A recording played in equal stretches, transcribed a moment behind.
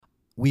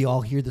we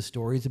all hear the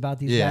stories about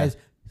these Yeah. guys.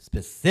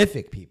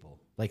 Specific people,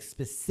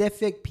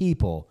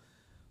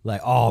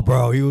 like, oh,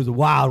 bro, he was a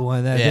wild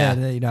one.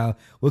 You know,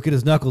 look at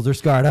his knuckles; they're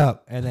scarred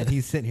up. And then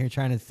he's sitting here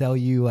trying to sell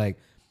you like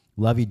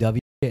lovey-dovey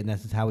shit, and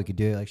that's just how we could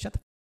do it. Like, shut the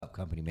up,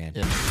 company, man.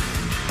 Yeah.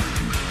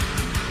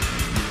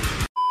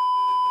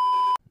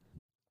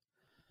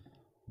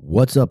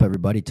 What's up,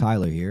 everybody?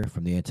 Tyler here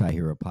from the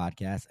Anti-Hero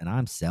Podcast, and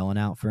I'm selling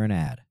out for an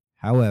ad.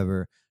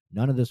 However,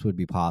 none of this would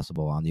be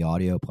possible on the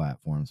audio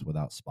platforms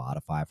without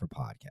Spotify for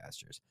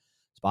Podcasters.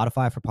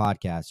 Spotify for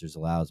Podcasters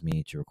allows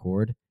me to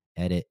record,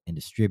 edit, and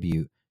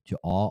distribute to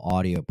all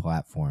audio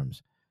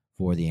platforms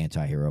for the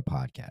Anti-Hero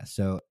Podcast.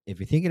 So if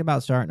you're thinking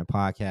about starting a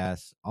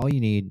podcast, all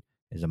you need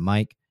is a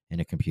mic and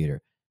a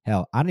computer.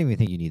 Hell, I don't even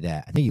think you need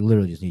that. I think you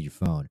literally just need your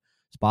phone.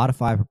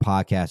 Spotify for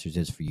Podcasters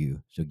is for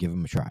you, so give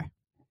them a try.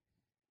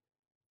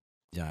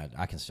 Yeah,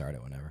 I can start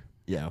it whenever.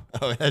 Yeah.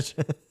 Oh, that's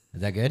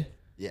Is that good?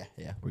 yeah,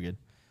 we're good.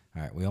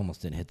 All right, we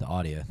almost didn't hit the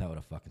audio. That would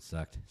have fucking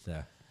sucked.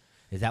 So,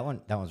 is that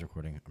one? That one's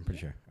recording. I'm pretty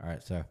sure. All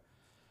right,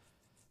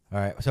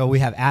 so we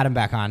have Adam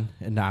back on,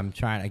 and I'm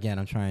trying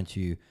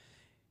to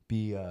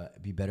be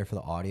better for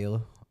the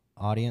audio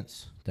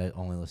audience that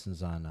only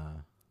listens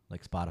on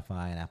like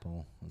Spotify and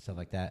Apple and stuff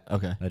like that.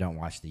 Okay. I don't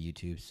watch the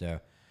YouTube. So,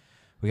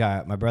 we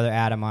got my brother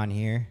Adam on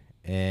here,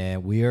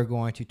 and we are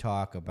going to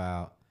talk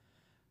about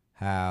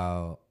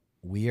how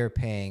we are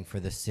paying for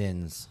the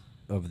sins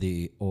of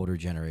the older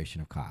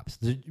generation of cops.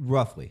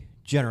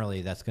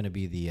 Generally, that's going to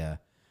be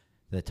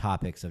the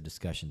topics of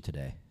discussion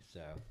today.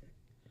 So,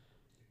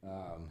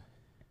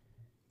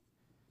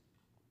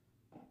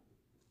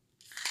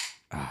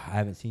 I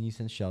haven't seen you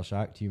since Shell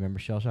Shock. Do you remember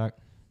Shell Shock?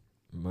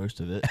 Most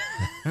of it.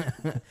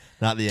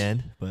 Not the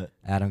end, but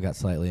Adam got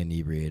slightly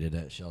inebriated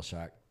at Shell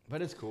Shock,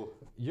 but it's cool.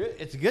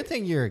 It's a good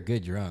thing you're a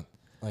good drunk.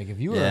 Like if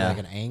you were like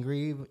an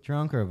angry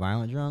drunk or a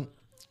violent drunk.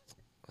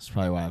 that's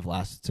probably why I've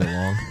lasted so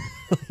long.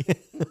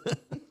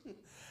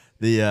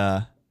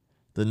 The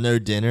no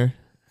dinner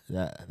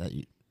that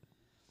you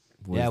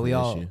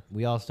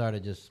we all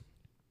started just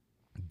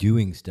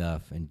doing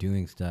stuff, and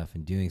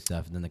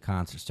then the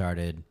concert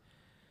started,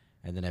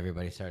 and then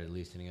everybody started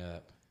loosening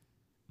up.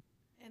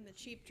 And the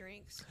cheap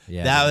drinks.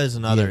 Yeah, that was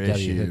another DFW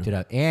issue. Hooked it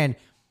up, and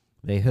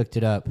they hooked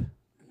it up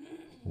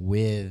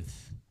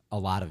with a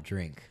lot of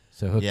drink.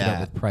 So hooked it up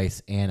with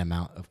price and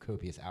amount of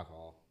copious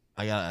alcohol.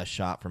 I got a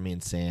shot for me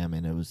and Sam,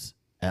 and it was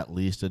at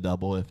least a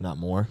double, if not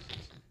more.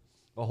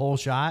 A whole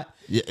shot?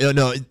 Yeah,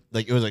 no, it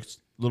was like a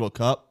little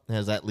cup. It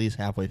was at least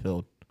halfway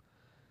filled,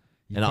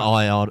 all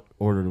I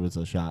ordered was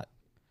a shot.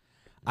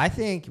 I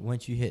think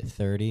once you hit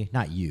 30,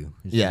 not you,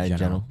 just in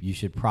general, you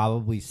should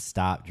probably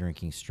stop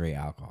drinking straight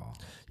alcohol.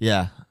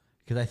 Yeah,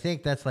 because I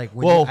think that's like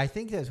I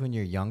think that's when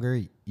you're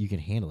younger, you can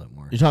handle it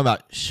more. You're talking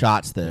about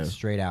shots, though. Like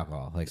straight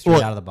alcohol, like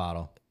straight out of the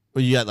bottle.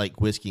 Well, you got like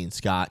whiskey and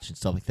scotch and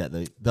stuff like that.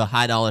 The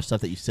high dollar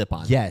stuff that you sip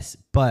on. Yes,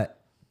 but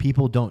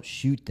people don't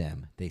shoot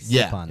them; they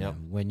sip on yep.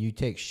 them. When you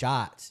take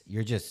shots,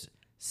 you're just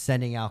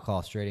sending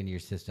alcohol straight into your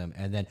system,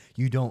 and then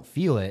you don't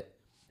feel it.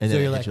 And so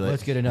then you're like,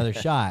 let's get another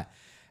shot.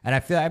 And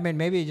I mean,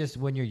 maybe just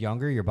when you're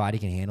younger, your body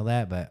can handle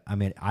that. But I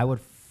mean, I would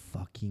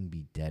fucking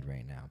be dead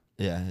right now.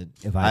 Yeah,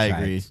 if I tried.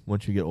 agree.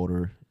 Once you get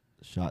older,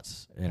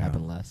 shots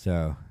happen less.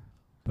 So,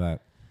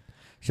 but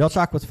Shell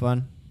Shock was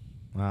fun.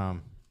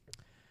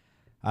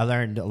 I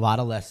learned a lot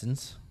of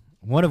lessons.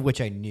 One of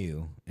which I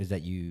knew is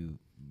that you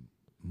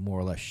more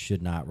or less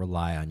should not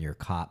rely on your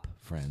cop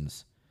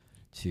friends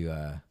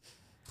to.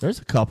 There's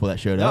a couple that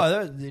showed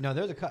up.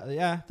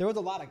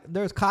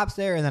 There was cops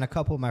there, and then a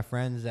couple of my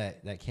friends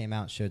that came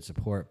out and showed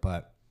support.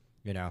 But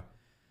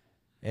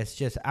it's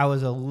just I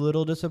was a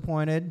little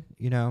disappointed,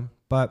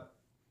 But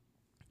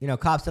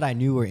cops that I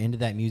knew were into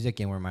that music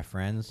and were my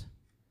friends.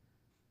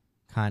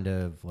 Kind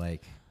of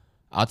like.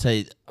 I'll tell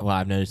you what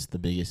I've noticed. The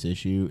biggest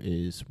issue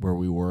is where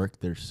we work.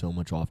 There's so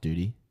much off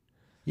duty.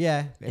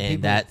 Yeah,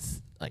 and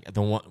that's like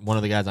one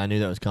of the guys I knew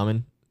that was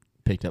coming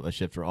picked up a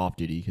shift for off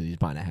duty because he's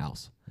buying a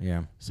house.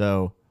 Yeah.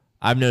 So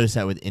I've noticed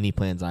that with any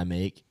plans I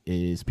make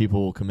is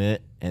people will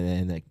commit and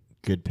then that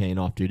good paying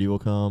off duty will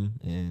come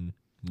and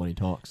money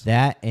talks.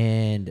 That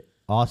and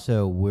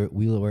also we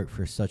work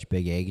for such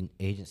big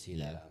agency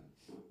that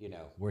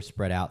we're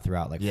spread out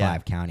throughout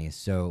 5 counties.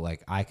 So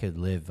like I could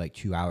live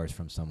 2 hours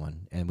from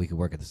someone and we could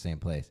work at the same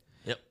place.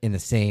 Yep. In the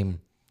same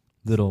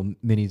little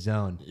mini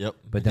zone. Yep.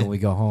 But then when we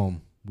go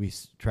home, we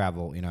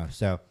travel.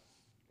 So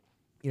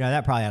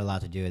that probably had a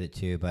lot to do with it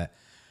too. But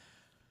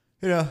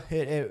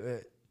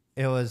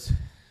it was.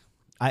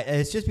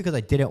 It's just because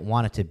I didn't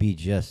want it to be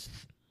just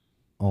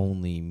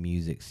only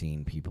music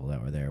scene people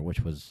that were there, which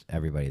was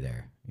everybody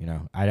there.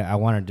 I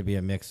wanted it to be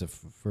a mix of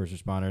first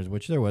responders,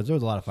 which there was. There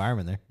was a lot of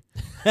firemen there.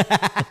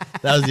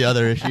 That was the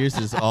other issues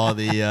is all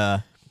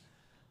the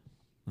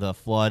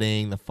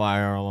flooding, the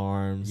fire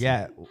alarms.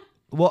 Yeah.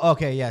 Well,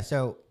 okay, yeah.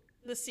 So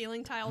the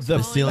ceiling tiles.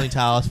 The ceiling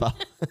tiles.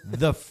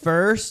 The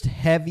first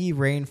heavy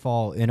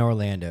rainfall in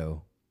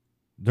Orlando,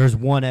 there's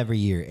one every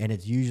year, and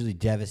it's usually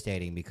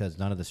devastating because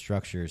none of the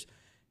structures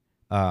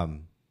are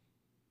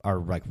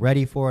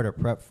ready for it or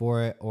prepped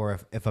for it, or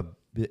if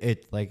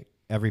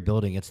every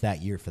building, it's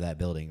that year for that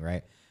building,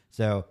 right?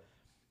 So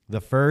the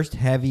first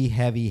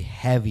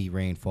heavy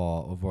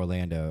rainfall of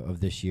Orlando of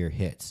this year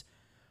hits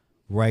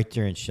right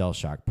during shell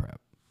shock prep.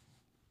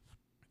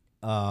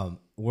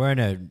 We're in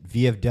a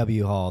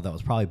VFW hall that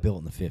was probably built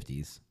in the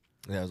 50s.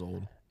 That was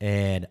old.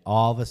 And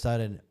all of a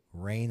sudden,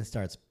 rain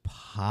starts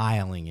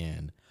piling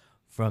in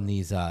from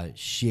these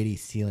shitty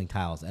ceiling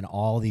tiles and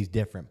all these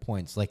different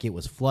points. Like it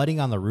was flooding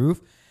on the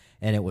roof,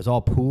 and it was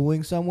all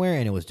pooling somewhere,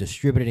 and it was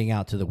distributing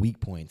out to the weak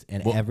points.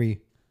 And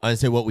I'd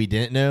say what we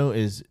didn't know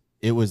is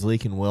it was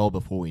leaking well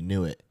before we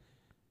knew it.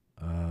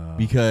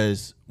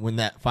 Because when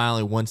that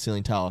finally one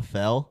ceiling tile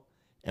fell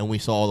and we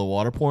saw all the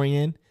water pouring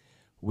in,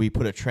 we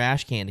put a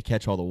trash can to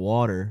catch all the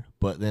water.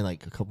 But then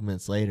like a couple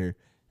minutes later,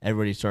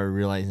 everybody started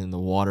realizing the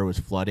water was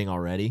flooding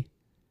already.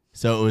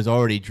 So it was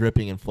already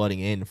dripping and flooding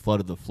in and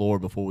flooded the floor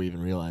before we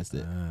even realized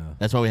it.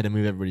 That's why we had to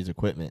move everybody's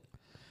equipment.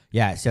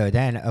 Yeah, so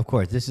then of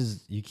course this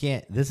is a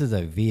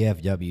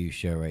VFW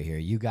show right here.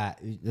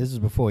 This is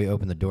before we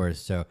open the doors,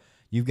 so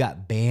you've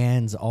got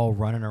bands all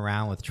running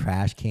around with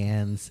trash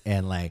cans,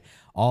 and like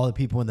all the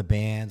people in the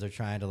bands are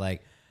trying to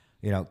like,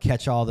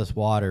 catch all this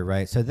water,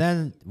 right? So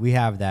then we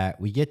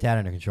get that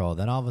under control.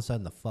 Then all of a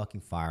sudden the fucking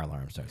fire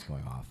alarm starts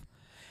going off.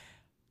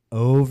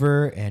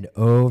 Over and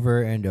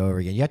over and over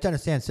again. You have to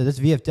understand, so this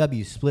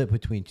VFW is split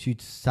between two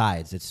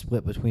sides. It's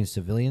split between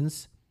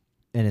civilians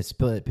and it's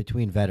split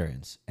between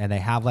veterans. And they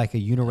have like a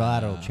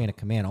unilateral chain of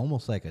command,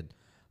 almost like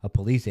a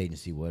police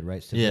agency would,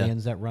 right?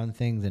 Civilians that run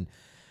things. And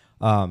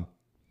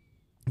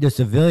the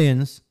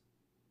civilians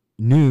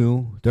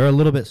knew they're a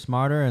little bit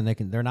smarter, and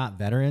they're not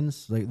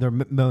veterans. Like they're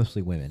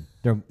mostly women.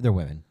 They're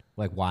women,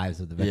 like wives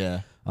of the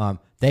veterans. Yeah.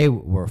 They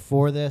were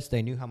for this.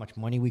 They knew how much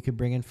money we could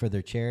bring in for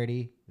their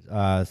charity,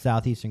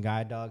 Southeastern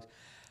Guide Dogs.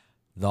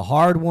 The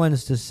hard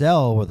ones to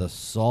sell were the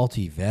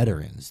salty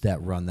veterans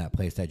that run that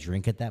place, that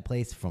drink at that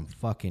place from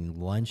fucking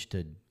lunch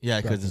to...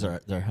 Yeah, because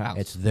it's their house.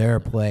 It's their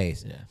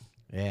place. Yeah.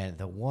 And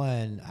the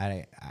one,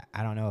 I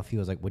don't know if he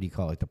was like, what do you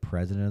call it, like the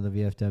president of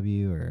the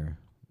VFW or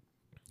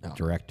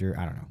director?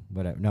 I don't know.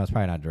 But no, it's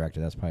probably not director.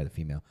 That's probably the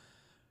female.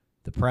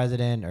 The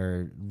president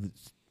or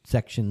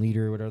section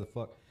leader or whatever the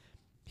fuck.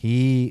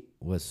 He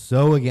was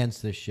so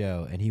against this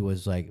show, and he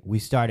was like,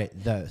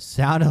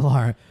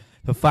 the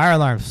fire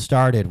alarm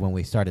started when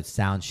we started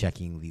sound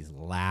checking these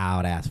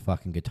loud ass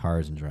fucking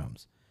guitars and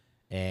drums.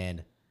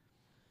 And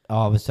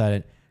all of a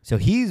sudden, so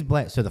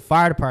the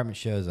fire department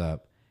shows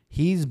up.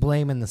 He's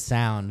blaming the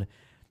sound.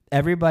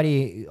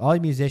 Everybody, all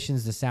the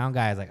musicians, the sound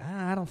guy is like,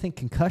 I don't think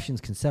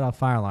concussions can set off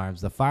fire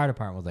alarms. The fire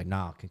department was like,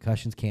 no,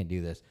 concussions can't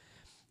do this.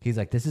 He's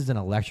like, this is an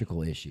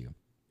electrical issue.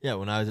 Yeah,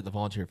 when I was at the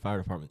volunteer fire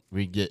department,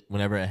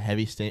 whenever a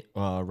heavy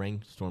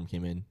rainstorm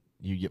came in,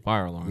 you get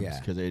fire alarms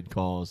because it'd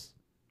cause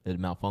it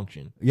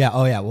malfunction. Yeah,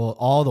 oh yeah. Well,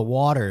 all the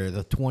water,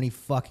 the 20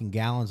 fucking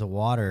gallons of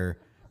water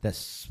that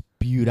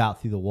spewed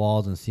out through the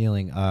walls and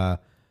ceiling,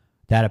 that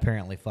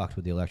apparently fucked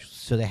with the electrical.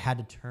 So they had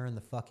to turn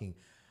the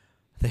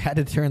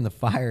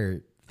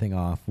fire thing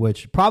off,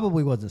 which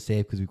probably wasn't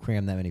safe because we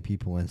crammed that many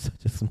people in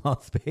such a small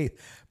space.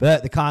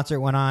 But the concert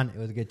went on. It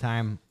was a good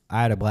time.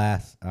 I had a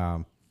blast.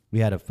 We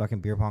had a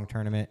fucking beer pong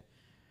tournament,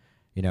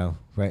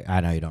 right?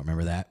 I know you don't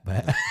remember that,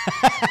 but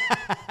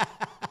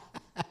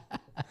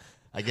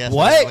I guess.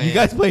 What? You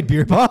guys played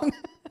beer pong?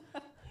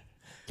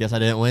 Guess I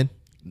didn't win.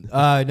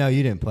 No,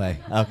 you didn't play.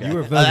 Okay. You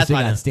were focusing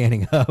on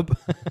standing up.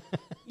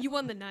 You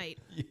won the night.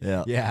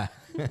 Yeah. Yeah.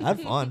 I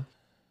had fun.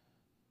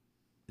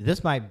 This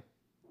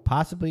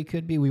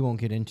could be, we won't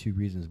get into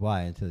reasons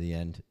why until the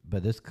end,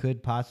 but this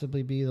could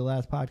possibly be the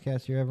last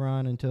podcast you're ever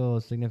on until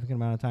a significant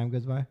amount of time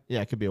goes by. Yeah,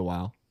 it could be a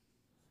while.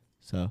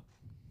 So,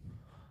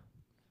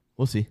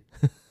 we'll see.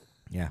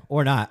 Yeah,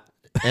 or not.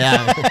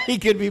 Yeah. He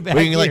could be back.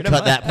 We can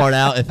cut that part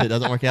out if it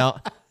doesn't work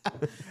out.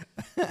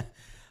 All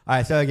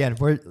right, so again,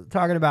 we're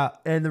talking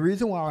about, and the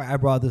reason why I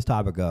brought this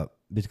topic up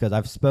is because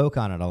I've spoke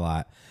on it a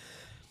lot.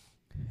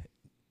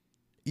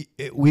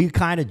 We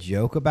kind of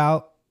joke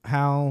about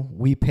how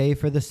we pay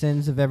for the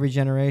sins of every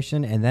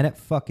generation, and then it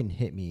fucking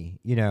hit me.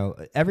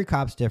 Every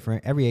cop's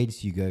different. Every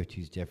agency you go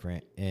to is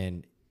different,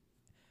 and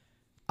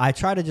I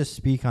try to just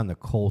speak on the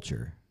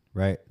culture,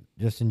 right?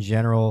 Just in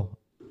general.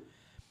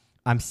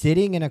 I'm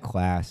sitting in a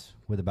class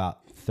with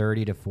about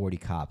 30 to 40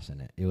 cops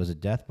in it. It was a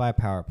death by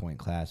PowerPoint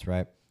class,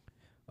 right?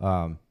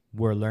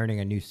 We're learning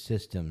a new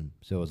system,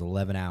 so it was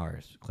 11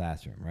 hours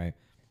classroom, right?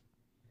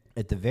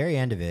 At the very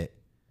end of it,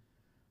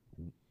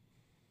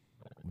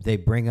 they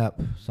bring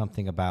up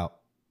something about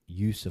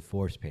use of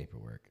force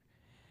paperwork.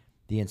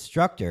 The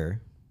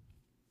instructor,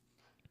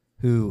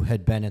 who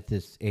had been at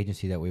this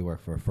agency that we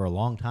work for a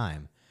long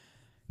time,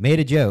 made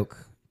a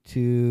joke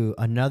to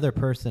another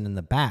person in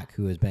the back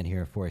who has been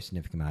here for a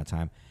significant amount of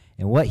time.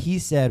 And what he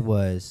said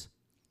was,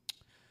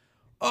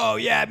 oh,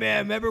 yeah,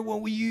 man, remember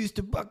when we used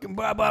to fucking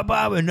blah, blah,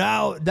 blah, and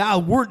now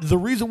the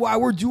reason why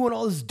we're doing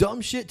all this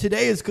dumb shit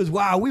today is because,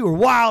 wow, we were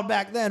wild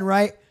back then,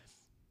 right?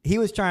 He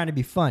was trying to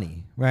be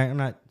funny, right? I'm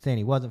not saying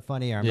he wasn't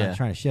funny, or I'm not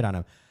trying to shit on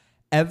him.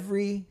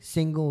 Every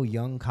single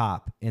young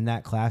cop in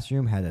that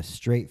classroom had a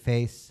straight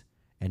face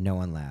and no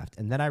one laughed.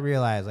 And then I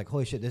realized, like,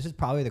 holy shit, this is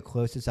probably the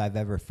closest I've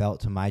ever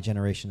felt to my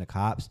generation of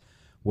cops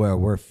where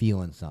we're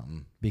feeling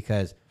something,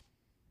 because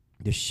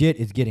the shit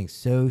is getting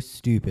so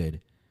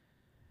stupid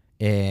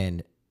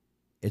and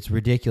it's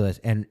ridiculous.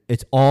 And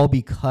it's all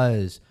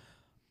because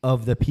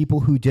of the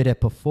people who did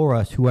it before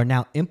us, who are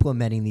now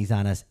implementing these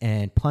on us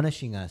and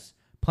punishing us.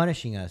 Yeah,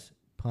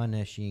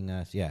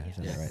 I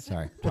said that right.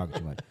 Sorry, talking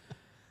too much.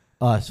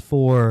 Us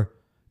for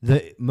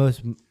the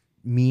most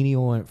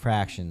menial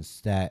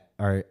infractions that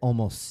are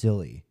almost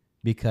silly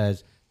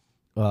because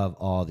of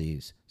all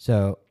these.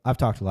 So I've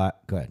talked a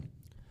lot. Go ahead.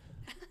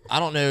 I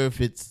don't know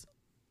if it's.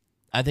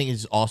 I think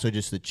it's also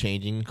just the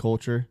changing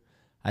culture.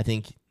 I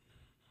think.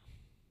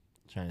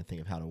 I'm trying to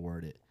think of how to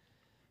word it.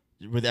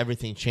 With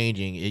everything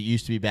changing, it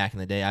used to be back in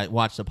the day. I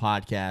watched a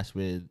podcast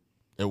with.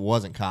 It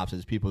wasn't cops. It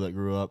was people that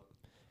grew up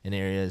in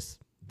areas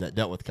that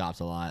dealt with cops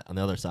a lot on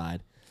the other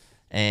side,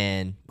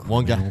 and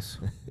Criminals.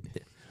 one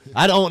guy.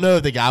 I don't know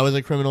if the guy was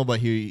a criminal, but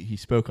he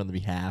spoke on the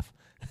behalf.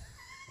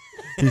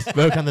 He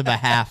spoke on the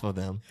behalf of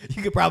them.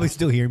 You could probably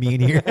still hear me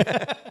in here.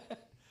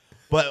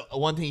 But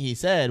one thing he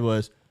said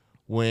was,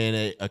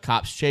 when a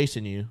cop's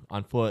chasing you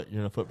on foot, you're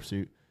in a foot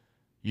pursuit,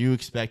 you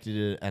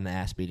expected an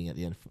ass beating at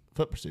the end of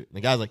foot pursuit. And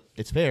the guy's like,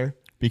 it's fair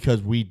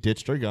because we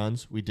ditched our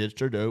guns, we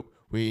ditched our dope,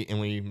 we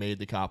made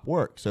the cop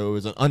work. So it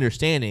was an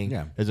understanding,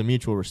 as a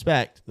mutual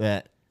respect,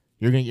 that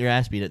you're going to get your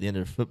ass beat at the end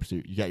of a foot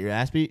pursuit. You got your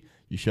ass beat,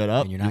 you shut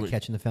up. And you're not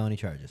catching the felony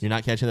charges. You're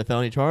not catching the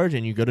felony charge,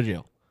 and you go to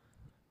jail.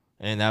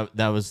 And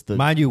that was the...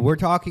 Mind you, we're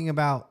talking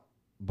about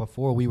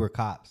before we were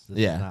cops.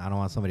 Yeah. I don't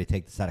want somebody to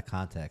take this out of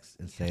context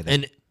and say that.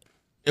 And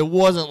it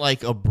wasn't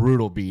like a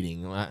brutal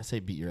beating. When I say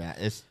beat your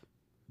ass,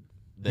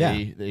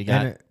 they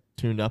got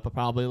tuned up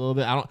probably a little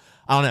bit. I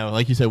don't know.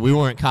 Like you said, we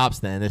weren't cops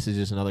then. This is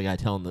just another guy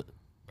telling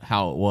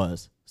how it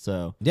was.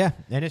 So yeah,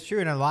 and it's true.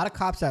 And a lot of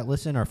cops that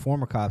listen, or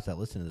former cops that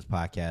listen to this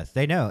podcast,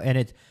 they know.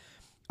 And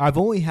I've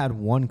only had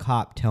one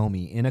cop tell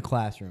me in a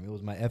classroom. It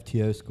was my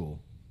FTO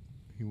school.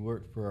 He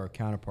worked for our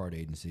counterpart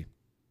agency.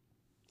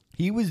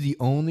 He was the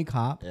only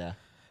cop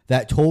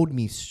that told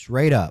me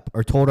straight up,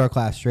 or told our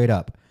class straight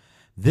up,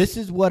 this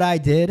is what I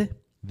did.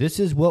 This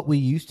is what we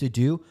used to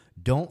do.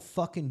 Don't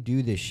fucking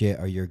do this shit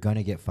or you're going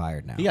to get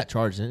fired now. He got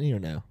charged, didn't he, or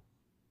no?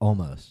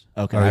 Almost.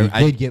 Okay. Or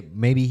he did get,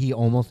 maybe he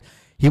almost,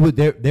 they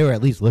were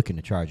at least looking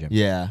to charge him.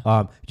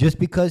 Yeah. Just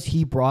because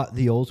he brought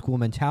the old school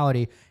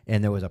mentality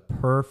and there was a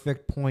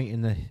perfect point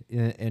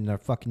in the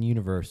fucking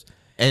universe.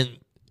 And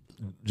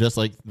just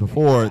like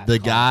before, the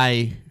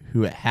guy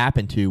who it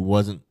happened to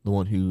wasn't the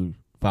one who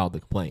filed the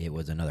complaint. It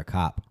was another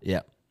cop.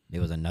 Yeah. It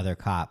was another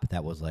cop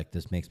that was like,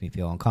 this makes me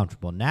feel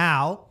uncomfortable.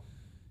 Now,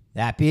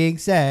 that being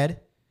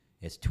said,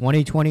 it's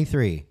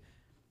 2023.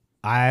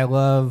 I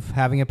love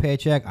having a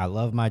paycheck. I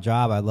love my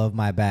job. I love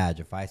my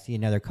badge. If I see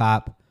another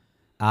cop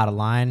out of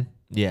line,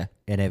 and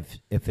if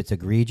it's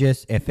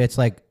egregious, if it's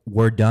like,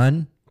 we're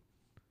done,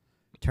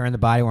 turn the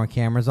body-worn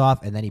cameras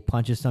off, and then he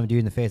punches some dude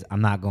in the face,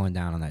 I'm not going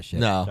down on that shit.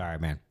 No. Sorry,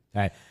 man.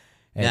 All right.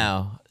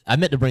 Now, I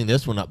meant to bring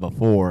this one up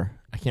before.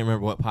 I can't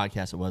remember what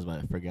podcast it was, but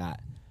I forgot.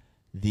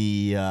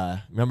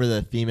 Remember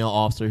the female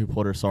officer who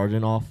pulled her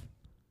sergeant off?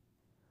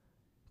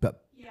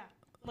 Yeah,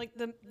 like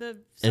the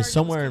it's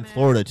somewhere in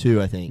Florida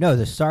too, I think. No,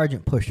 the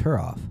sergeant pushed her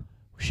off.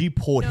 She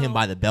pulled him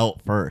by the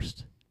belt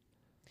first.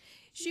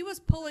 She was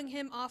pulling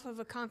him off of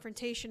a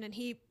confrontation, and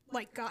he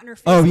like got in her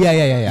face. Oh yeah.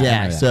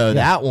 Yeah. So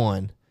that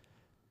one.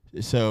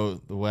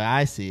 So the way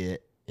I see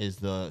it is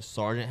the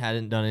sergeant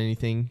hadn't done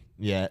anything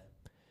yet.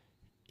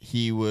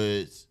 He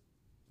was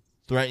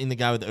threatening the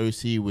guy with the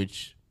OC,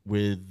 which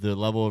with the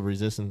level of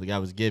resistance the guy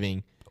was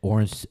giving.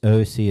 Orange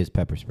OC is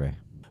pepper spray.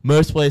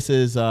 Most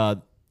places, I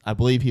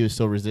believe he was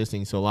still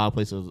resisting, so a lot of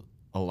places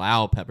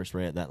allow pepper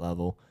spray at that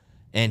level.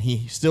 And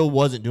he still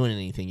wasn't doing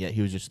anything yet.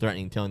 He was just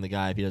threatening, telling the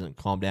guy if he doesn't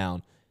calm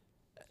down.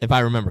 If I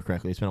remember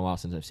correctly, it's been a while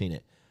since I've seen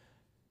it.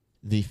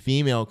 The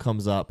female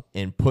comes up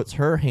and puts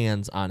her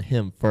hands on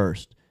him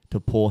first to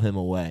pull him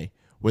away.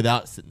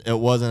 It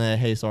wasn't a,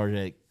 hey,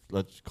 Sergeant,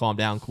 let's calm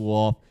down, cool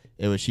off.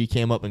 It was she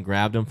came up and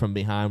grabbed him from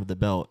behind with the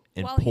belt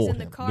and while pulled he's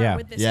in him. the car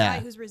with this guy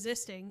who's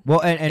resisting. Well,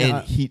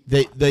 and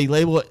they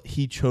label it,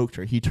 he choked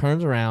her. He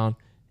turns around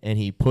and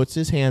he puts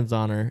his hands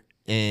on her,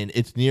 and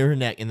it's near her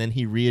neck, and then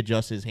he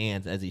readjusts his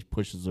hands as he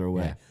pushes her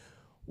away. Yeah.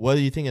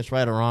 Whether you think it's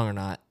right or wrong or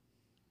not,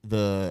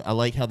 I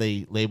like how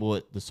they label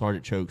it the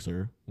sergeant chokes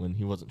her when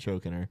he wasn't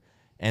choking her.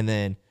 And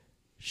then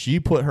she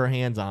put her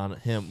hands on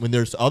him. When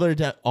there's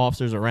other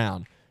officers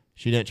around,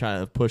 she didn't try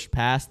to push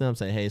past them,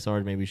 say, hey,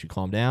 Sergeant, maybe you should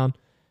calm down.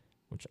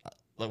 Which,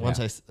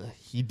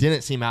 he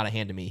didn't seem out of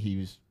hand to me. He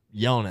was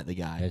yelling at the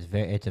guy.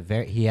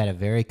 He had a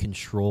very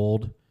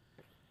controlled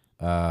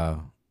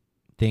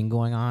thing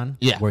going on.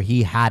 Yeah. Where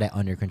he had it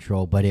under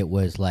control, but it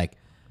was like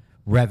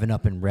revving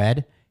up in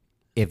red.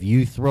 If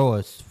you throw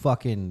a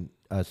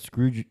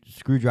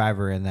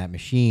screwdriver in that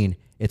machine,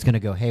 it's going to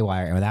go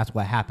haywire. And that's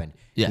what happened.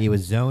 Yeah. He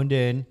was zoned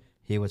in.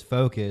 He was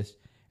focused.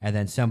 And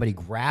then somebody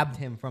grabbed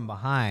him from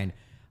behind.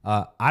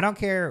 I don't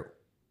care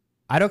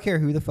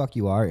who the fuck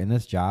you are in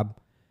this job.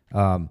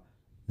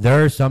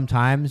 There are some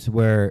times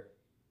where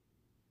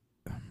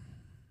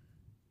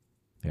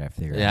Yeah, I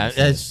figure. Yeah,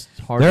 it's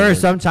hard. There are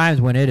some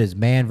times when it is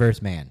man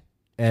versus man.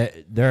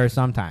 There are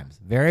some times,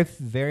 very,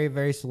 very,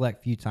 very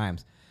select few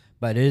times,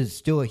 but it is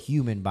still a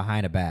human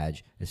behind a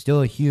badge. It's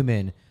still a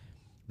human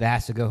that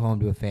has to go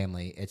home to a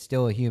family. It's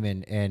still a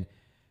human, and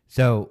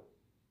so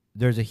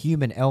there's a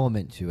human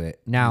element to it.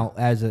 Now,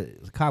 as a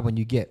cop, when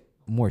you get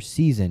more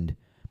seasoned,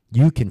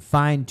 you can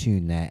fine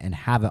tune that and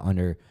have it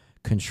under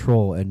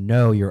control and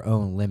know your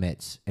own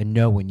limits and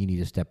know when you need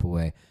to step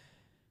away.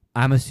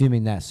 I'm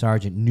assuming that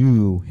sergeant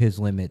knew his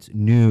limits,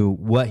 knew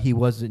what he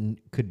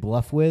could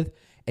bluff with,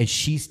 and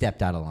she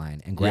stepped out of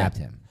line and grabbed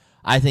him.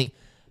 I think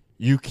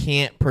you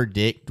can't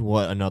predict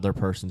what another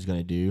person's going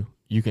to do.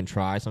 You can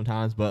try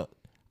sometimes, but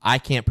I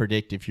can't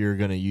predict if you're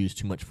going to use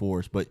too much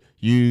force. But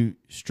you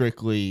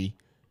strictly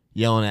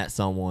yelling at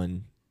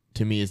someone,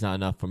 to me, is not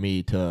enough for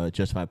me to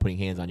justify putting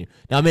hands on you.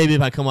 Now, maybe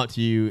if I come up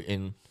to you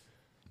and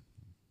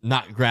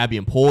not grab you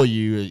and pull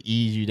you,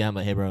 ease you down,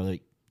 but hey, bro,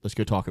 like, let's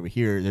go talk over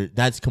here.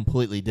 That's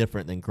completely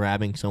different than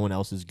grabbing someone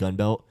else's gun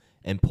belt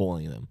and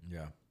pulling them.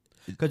 Yeah.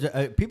 Because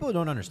people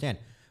don't understand.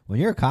 When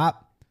you're a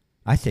cop,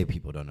 I say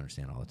people don't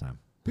understand all the time.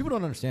 People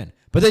don't understand,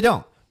 but they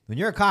don't. When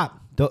you're a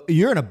cop,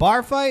 you're in a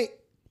bar fight,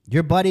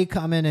 your buddy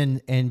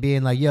coming and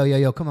being like,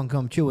 yo, come on,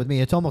 come chill with me.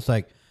 It's almost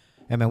like,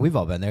 hey, man, we've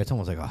all been there. It's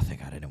almost like, oh,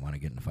 thank God I didn't want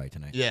to get in a fight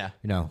tonight. Yeah.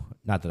 You know,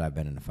 not that I've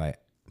been in a fight,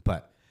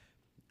 but,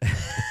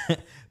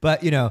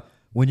 but, you know,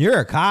 when you're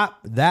a cop,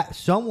 that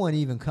someone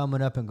even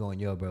coming up and going,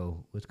 yo,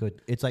 bro, what's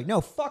good? It's like,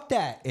 no, fuck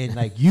that. And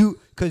like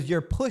because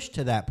you're pushed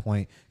to that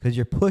point,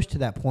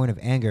 of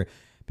anger,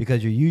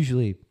 because you're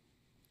usually,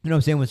 you know what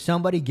I'm saying? When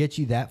somebody gets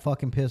you that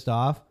fucking pissed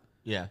off,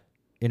 Yeah.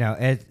 you know,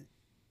 I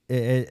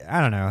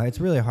don't know. It's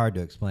really hard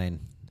to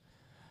explain.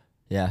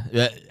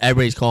 Yeah.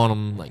 Everybody's calling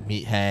them like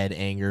meathead,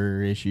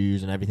 anger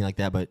issues, and everything like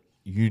that, but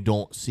you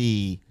don't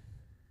see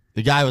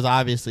the guy was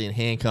obviously in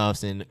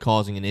handcuffs and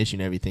causing an issue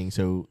and everything,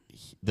 so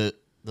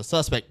the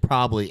suspect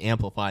probably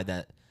amplified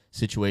that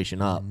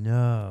situation up.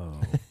 No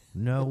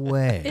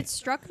way. It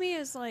struck me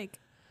as like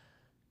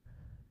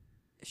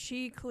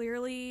she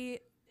clearly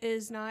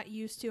is not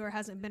used to or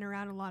hasn't been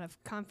around a lot of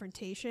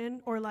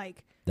confrontation or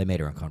like they made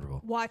her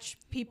uncomfortable. Watch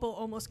people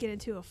almost get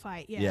into a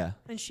fight. Yeah.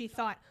 And she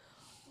thought,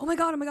 oh my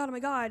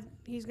God,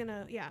 he's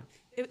gonna,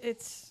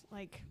 it's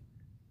like,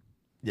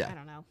 I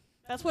don't know.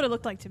 That's what it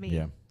looked like to me.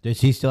 Yeah.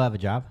 Does he still have a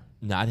job?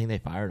 No, I think they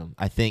fired him.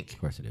 I think. Of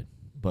course they did.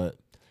 But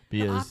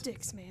the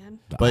optics, man.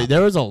 But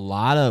there was a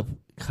lot of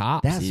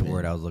cops. That's the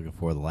word I was looking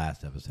for the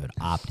last episode.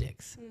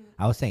 Optics.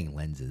 I was saying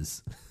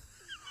lenses.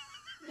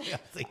 I was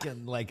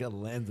thinking like a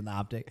lens and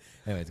optic.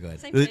 Anyways, go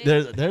ahead. Same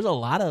thing. There's a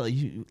lot of,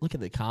 you look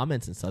at the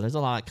comments and stuff. There's a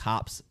lot of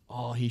cops.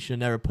 Oh, he should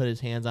never put his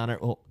hands on her.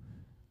 Oh,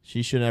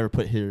 she should never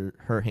put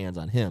her hands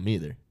on him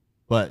either.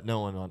 But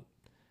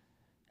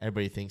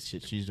everybody thinks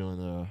she's doing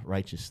the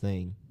righteous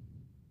thing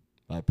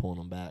by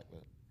pulling him back.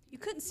 But You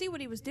couldn't see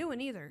what he was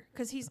doing either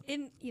because he's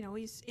in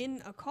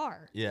a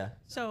car. yeah.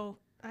 So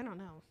I don't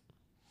know.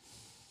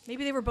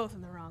 Maybe they were both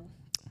in the wrong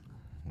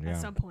Yeah.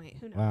 at some point.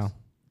 Who knows? Well,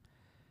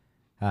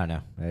 I don't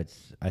know.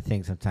 I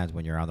think sometimes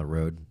when you're on the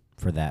road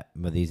for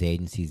these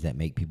agencies that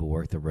make people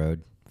work the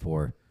road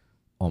for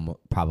almost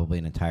probably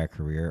an entire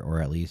career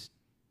or at least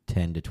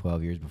 10 to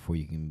 12 years before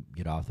you can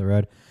get off the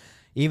road.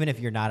 Even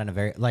if you're not in a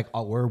very, like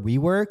where we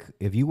work,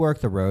 if you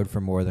work the road for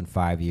more than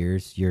 5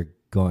 years, you're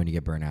going to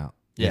get burnt out.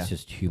 Yeah. It's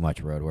just too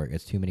much road work.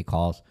 It's too many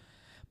calls.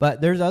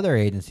 But there's other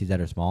agencies that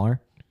are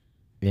smaller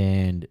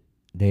and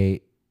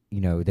they're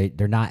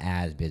not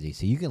as busy.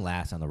 So you can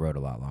last on the road a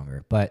lot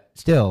longer. But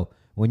still,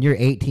 when you're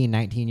 18,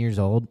 19 years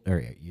old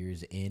or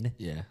years in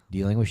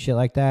dealing with shit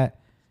like that,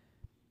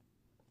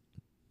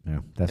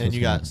 that's and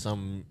you got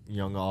some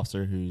young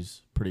officer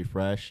who's pretty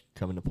fresh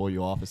coming to pull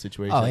you off a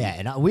situation. Oh, yeah.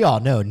 And we all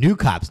know new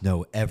cops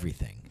know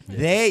everything.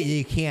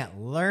 You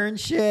can't learn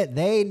shit.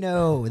 They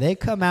know. They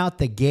come out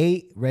the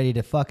gate ready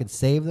to fucking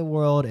save the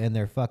world, and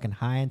they're fucking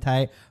high and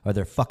tight, or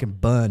they're fucking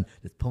bun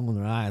that's pulling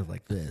their eyes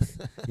like this.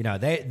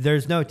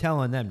 There's no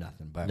telling them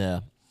nothing. But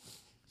Yeah.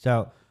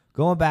 So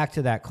going back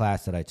to that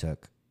class that I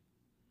took,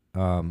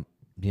 the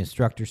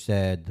instructor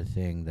said the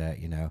thing that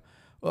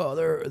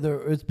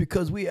it's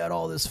because we had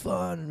all this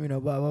fun, blah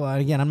blah blah.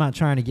 And again, I'm not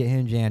trying to get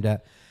him jammed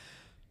up,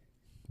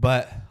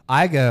 but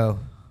I go.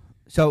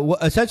 So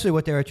essentially,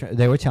 what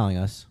they were telling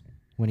us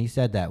when he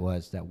said that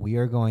was that we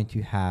are going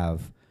to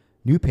have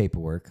new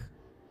paperwork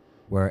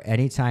where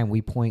anytime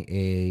we point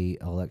a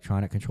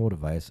electronic control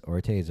device or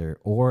a taser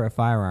or a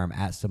firearm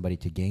at somebody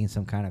to gain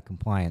some kind of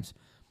compliance,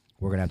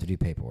 we're going to have to do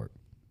paperwork.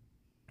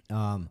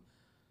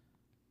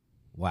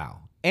 Wow.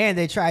 And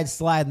they tried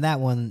sliding that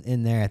one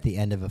in there at the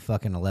end of a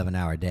fucking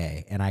 11-hour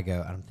day. And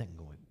I'm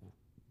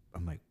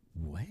like,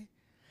 what?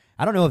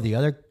 I don't know if the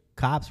other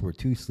cops were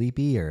too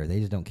sleepy or they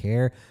just don't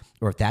care,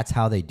 or if that's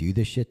how they do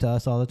this shit to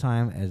us all the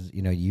time as,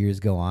 years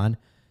go on.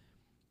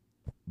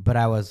 But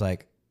I was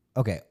like,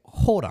 okay,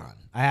 hold on.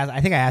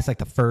 I think I asked like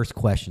the first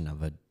question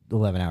of a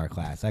 11-hour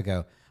class. I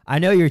go, I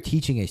know you're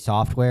teaching a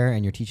software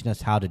and you're teaching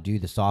us how to do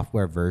the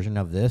software version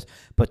of this,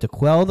 but to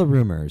quell the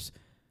rumors,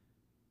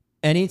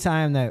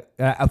 anytime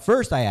that,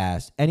 first I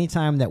asked,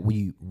 anytime that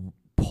we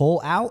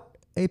pull out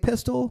a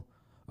pistol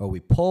or we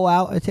pull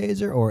out a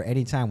taser or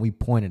anytime we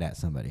point it at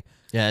somebody.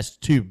 Yeah, it's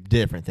two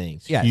different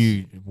things.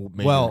 Yes.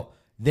 Well,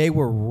 they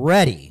were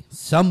ready.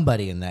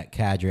 Somebody in that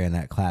cadre in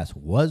that class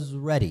was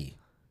ready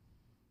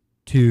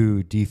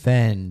to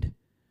defend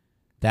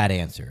that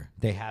answer.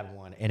 They had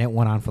one, and it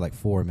went on for like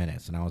 4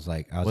 minutes. And I was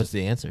like, "What's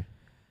the answer?"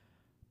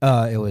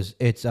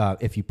 It's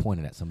if you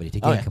pointed at somebody to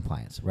gain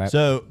compliance, right?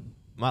 So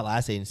my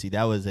last agency,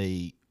 that was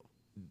a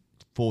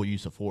full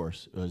use of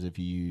force. It was if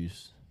you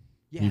use.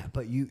 Yeah,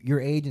 but your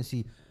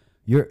agency,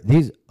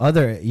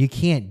 you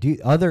can't do.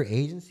 Other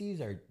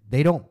agencies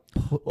they don't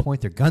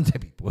point their guns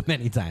at people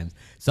many times.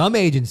 Some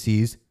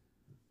agencies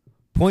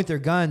point their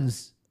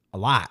guns a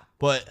lot.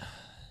 But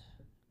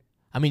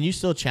I mean, you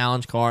still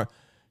challenge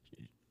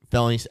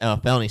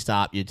felony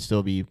stop. You'd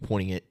still be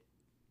pointing it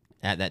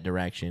at that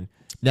direction.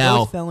 Now,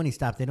 those felony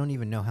stops, they don't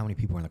even know how many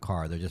people are in the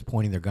car. They're just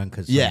pointing their gun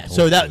because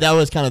so that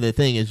was kind of the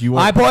thing is you.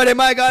 I pointed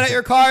my gun at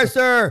your car,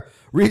 sir.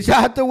 Reach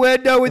out the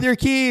window with your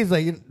keys.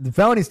 Like the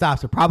felony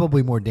stops are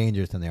probably more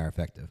dangerous than they are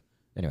effective.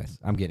 Anyways,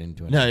 I'm getting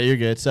into it. No, you're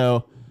good.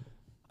 So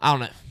I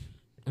don't know.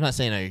 I'm not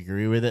saying I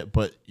agree with it,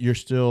 but you're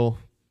still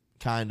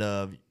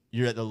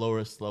you're at the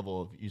lowest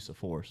level of use of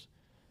force.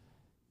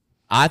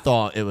 I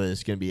thought it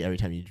was going to be every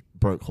time you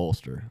broke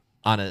holster.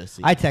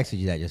 Honestly, I texted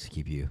you that just to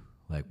keep you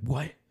like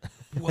what.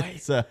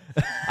 So,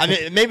 I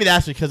mean, maybe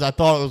that's because I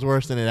thought it was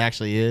worse than it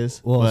actually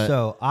is. Well, it's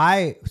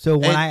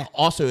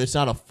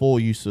not a full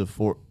use of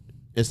force.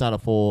 It's not a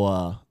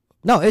full.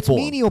 No, it's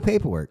menial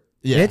paperwork.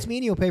 Yeah, it's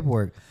menial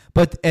paperwork.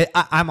 But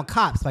I'm a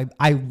cop, so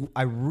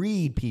I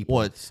read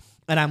people.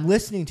 And I'm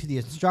listening to the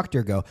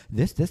instructor go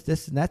this,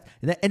 and that,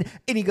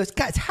 and he goes,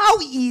 guys,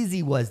 how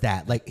easy was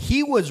that? Like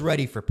he was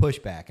ready for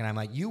pushback, and I'm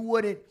like, you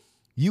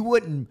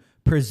wouldn't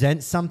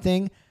present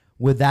something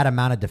with that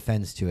amount of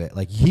defense to it.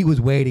 Like he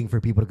was waiting for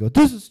people to go,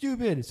 this is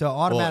stupid. So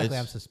automatically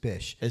I'm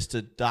suspicious. It's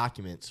to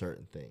document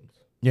certain things.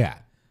 Yeah.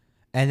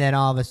 And then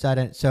all of a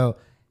sudden, so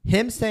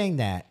him saying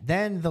that,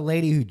 then the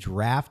lady who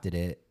drafted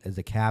it as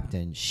a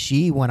captain,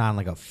 she went on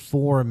like a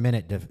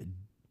 4-minute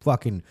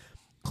fucking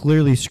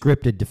clearly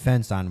scripted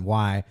defense on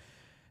why.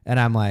 And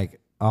I'm like,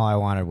 all I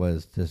wanted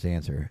was this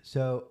answer.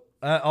 So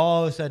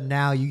all of a sudden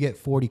now you get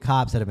 40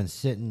 cops that have been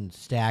sitting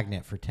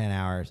stagnant for 10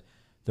 hours.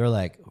 They're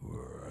like,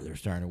 they're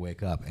starting to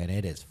wake up, and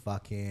it is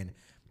fucking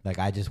like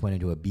I just went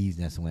into a bee's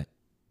nest and went.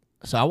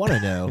 So I want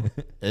to know,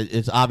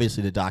 it's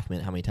obviously to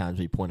document how many times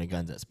we pointed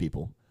guns at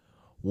people.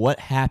 What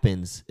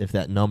happens if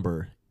that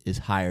number is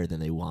higher than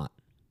they want?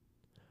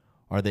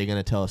 Are they going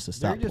to tell us to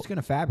stop? They're just going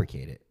to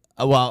fabricate it.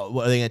 Well,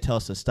 are they going to tell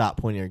us to stop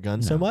pointing our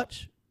guns so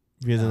much?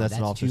 Because that's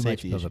an officer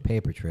safety issue. Too much of a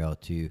paper trail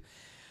to.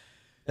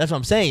 That's what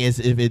I'm saying. Is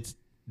if it's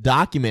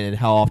documented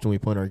how often we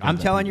point our guns. I'm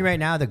telling you right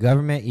now, the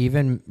government,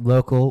 even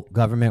local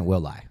government,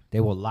 will lie. They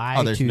will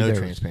lie there's to no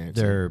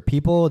transparency. Their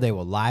people. They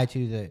will lie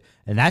to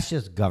and that's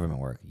just government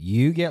work.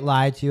 You get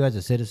lied to as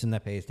a citizen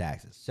that pays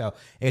taxes. So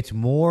it's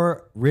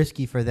more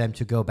risky for them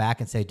to go back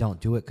and say, don't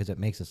do it because it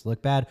makes us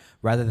look bad,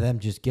 rather than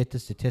just get the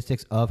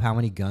statistics of how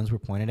many guns were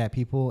pointed at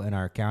people in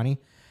our county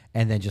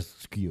and then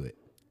just skew it.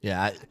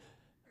 Yeah.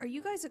 Are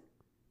you guys,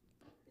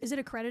 is it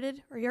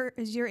accredited? Or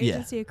is your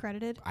agency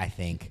accredited? I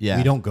think. Yeah.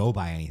 We don't go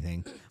by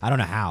anything. I don't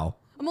know how.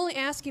 I'm only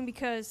asking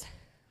because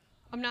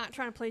I'm not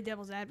trying to play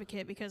devil's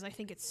advocate because I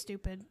think it's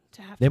stupid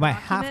to have they to might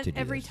have to do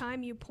every this.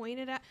 time you point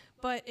it at,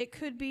 but it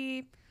could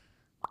be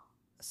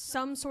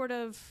some sort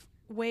of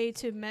way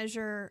to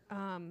measure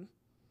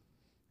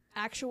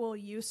actual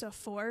use of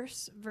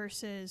force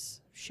versus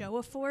show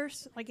of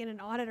force, like in an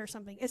audit or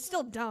something. It's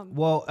still dumb.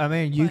 Well, I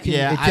mean, you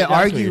can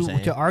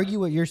to argue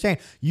what you're saying.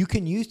 You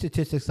can use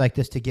statistics like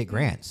this to get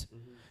grants,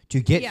 to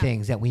get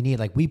things that we need.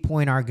 Like we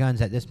point our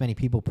guns at this many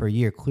people per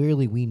year.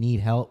 Clearly, we need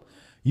help.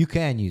 You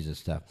can use this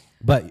stuff,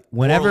 but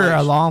whenever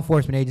a law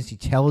enforcement agency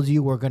tells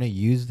you we're going to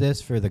use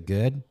this for the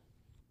good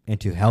and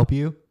to help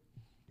you,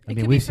 I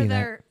mean, we've seen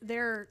their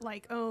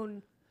like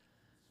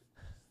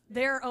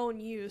their own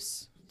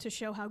use to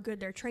show how good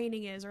their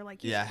training is, or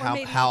like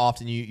how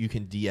often you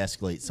can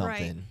de-escalate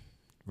something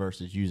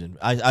versus using.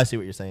 I see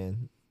what you're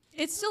saying.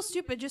 It's still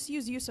stupid. Just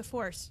use of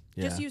force.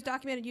 Yeah. Just use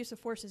documented use of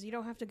forces. You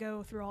don't have to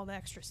go through all the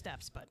extra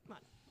steps. But come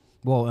on.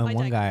 Well, and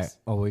one guy.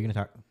 Oh, we're gonna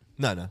talk.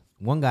 No.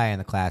 One guy in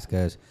the class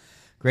goes,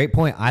 "Great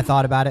point. I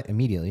thought about it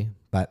immediately,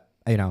 but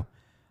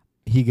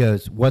he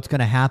goes, what's going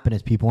to happen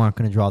is people aren't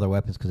going to draw their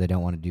weapons because they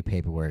don't want to do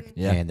paperwork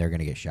and they're going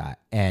to get shot."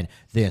 And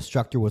the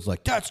instructor was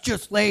like, "That's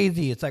just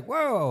lazy." It's like,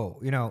 whoa,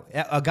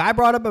 a guy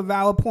brought up a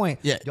valid point.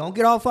 Yeah. Don't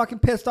get all fucking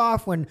pissed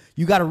off when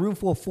you got a room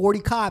full of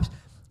 40 cops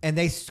and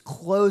they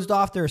closed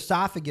off their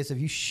esophagus of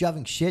you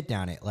shoving shit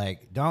down it.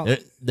 Like, don't.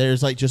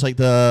 There's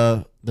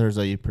there's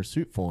a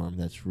pursuit form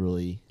that's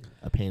really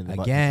a pain in the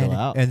butt to fill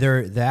out. And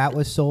that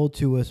was sold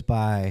to us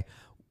by,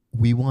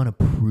 we want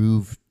to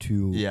prove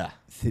to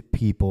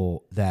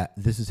people that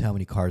this is how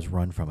many cars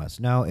run from us.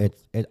 No,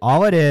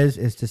 all it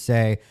is to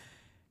say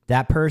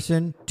that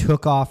person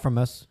took off from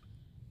us.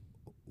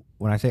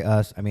 When I say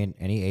us, I mean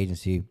any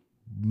agency.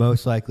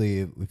 Most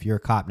likely, if you're a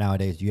cop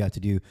nowadays, you have to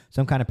do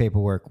some kind of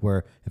paperwork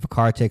where if a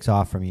car takes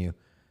off from you,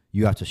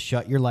 you have to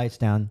shut your lights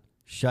down,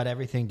 shut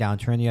everything down,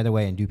 turn the other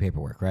way, and do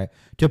paperwork, right?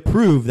 To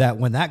prove that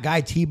when that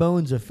guy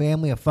T-bones a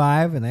family of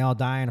 5 and they all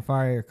die in a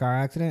car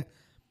accident,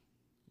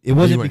 it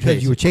wasn't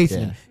because you were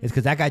chasing him. It's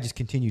because that guy just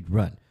continued to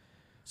run.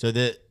 So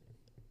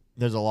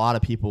there's a lot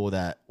of people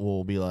that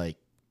will be like,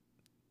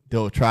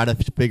 they'll try to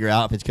figure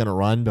out if it's going to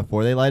run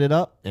before they light it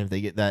up. And if they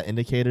get that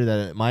indicator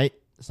that it might,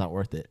 it's not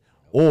worth it.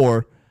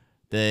 Or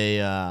they,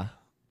 what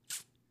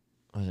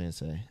was I going to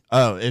say?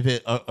 Oh,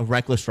 if a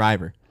reckless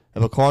driver.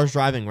 If a car's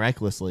driving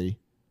recklessly,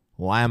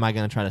 why am I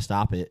going to try to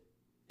stop it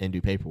and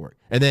do paperwork?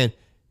 And then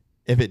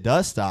if it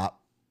does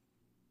stop,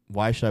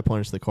 why should I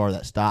punish the car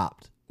that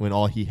stopped when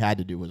all he had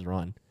to do was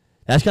run?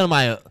 That's kind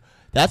of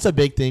that's a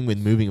big thing with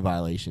moving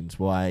violations.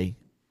 Why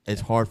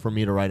it's hard for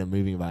me to write a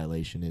moving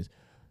violation is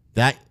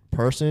that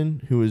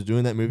person who was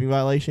doing that moving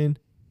violation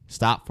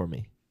stopped for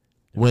me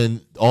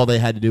when all they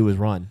had to do was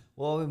run.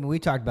 Well, we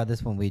talked about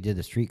this when we did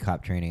the street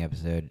cop training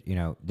episode. You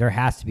know, there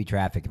has to be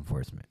traffic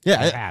enforcement.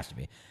 Yeah. There has to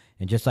be.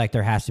 And just like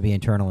there has to be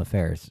internal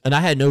affairs. And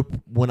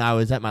when I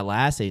was at my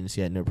last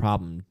agency, I had no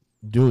problem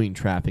doing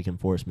traffic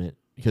enforcement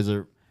because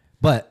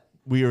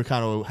we were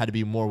kind of had to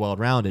be more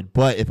well-rounded.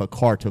 But if a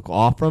car took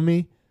off from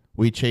me,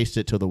 we chased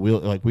it till the wheel,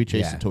 like we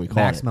chased it till we caught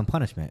it. Maximum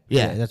punishment.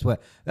 Yeah. That's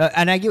what,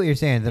 and I get what you're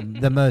saying.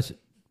 The most,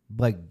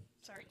 like,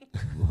 Sorry.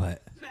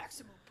 what?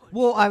 Maximum punishment.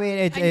 Well, I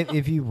mean,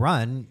 if you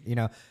run, you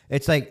know,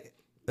 it's like,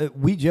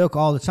 we joke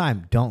all the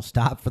time, don't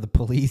stop for the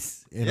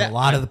police in a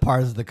lot of the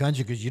parts of the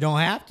country because you don't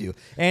have to.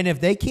 And if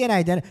they can't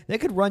identify, they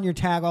could run your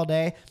tag all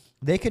day.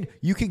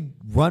 You could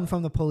run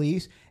from the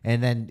police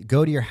and then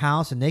go to your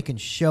house and they can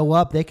show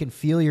up. They can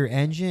feel your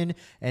engine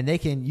and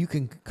you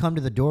can come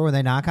to the door when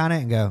they knock on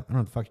it and go, I don't know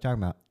what the fuck you're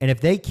talking about. And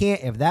if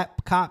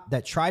that cop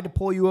that tried to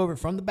pull you over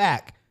from the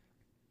back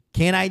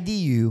can't ID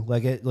you,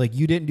 like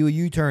you didn't do a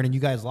U-turn and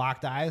you guys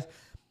locked eyes,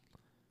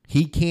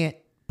 he can't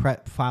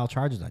file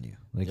charges on you.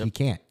 Like you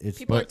can't.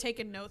 People are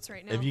taking notes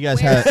right now. If you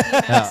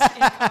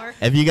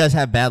guys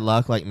have bad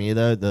luck like me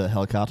though, the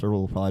helicopter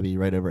will probably be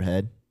right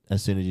overhead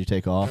as soon as you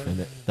take off,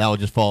 and that will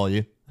just follow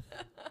you.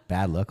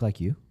 Bad luck like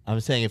you?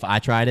 I'm saying if I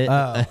tried it.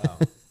 Oh.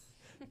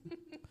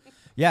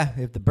 Yeah,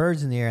 if the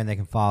bird's in the air and they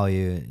can follow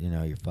you, you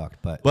know you're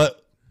fucked.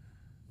 But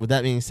with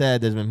that being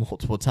said, there's been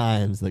multiple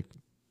times like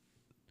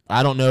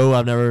I don't know.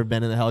 I've never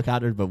been in the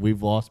helicopter, but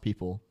we've lost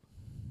people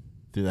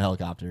through the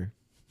helicopter.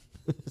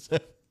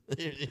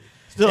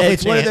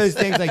 It's one of those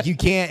things like you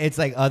can't. It's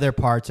like other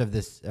parts of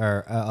this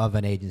or of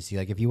an agency.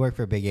 Like if you work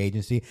for a big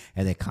agency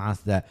and they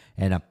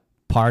and a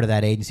part of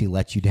that agency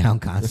lets you down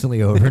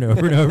constantly over and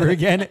over and over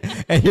again,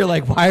 and you're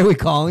like, why are we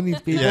calling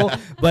these people? Yeah.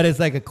 But it's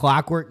like a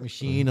clockwork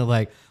machine of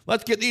like,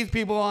 let's get these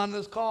people on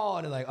this call,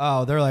 and like,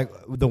 oh, they're like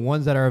the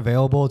ones that are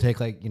available take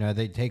like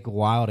they take a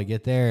while to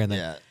get there, and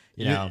then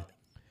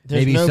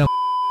maybe some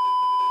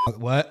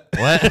what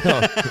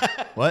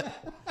what.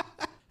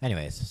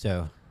 Anyways,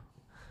 so.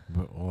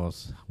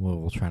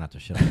 We'll try not to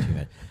shit on too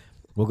much.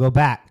 We'll go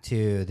back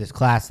to this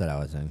class that I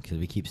was in because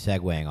we keep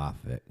segueing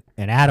off of it.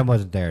 And Adam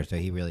wasn't there, so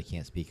he really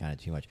can't speak on it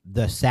too much.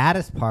 The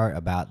saddest part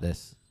about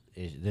this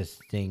is this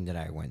thing that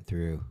I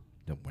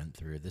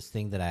this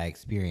thing that I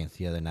experienced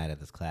the other night at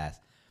this class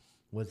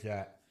was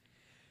that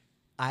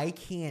I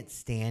can't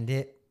stand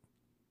it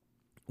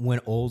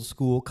when old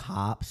school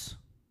cops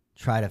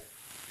try to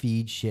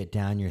feed shit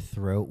down your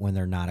throat when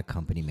they're not a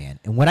company man.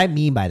 And what I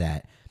mean by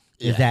that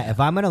is that if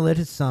I'm going to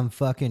listen to some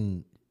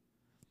fucking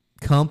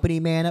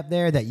company man up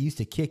there that used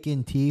to kick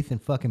in teeth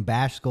and fucking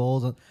bash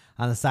skulls on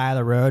the side of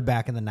the road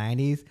back in the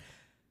 90s,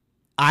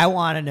 I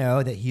want to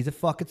know that he's a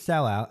fucking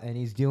sellout and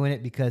he's doing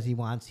it because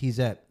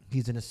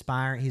he's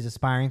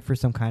aspiring for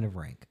some kind of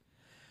rank.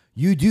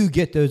 You do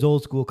get those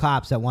old school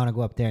cops that want to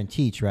go up there and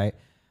teach, right?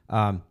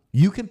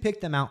 You can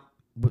pick them out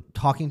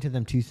talking to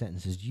them 2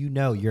 sentences. You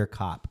know you're a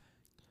cop.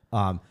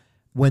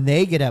 When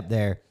they get up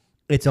there,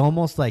 it's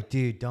almost like,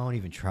 dude, don't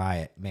even try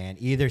it, man.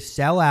 Either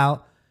sell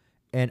out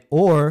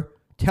or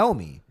tell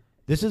me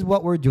this is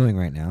what we're doing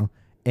right now,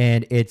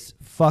 and it's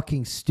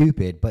fucking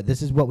stupid, but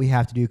this is what we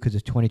have to do because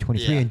it's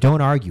 2023, and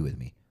don't argue with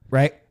me,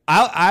 right?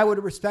 I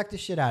would respect the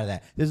shit out of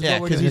that. This is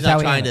what we're doing.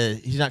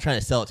 He's not trying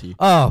to sell it to you.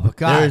 Oh, but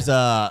God. There's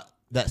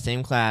that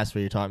same class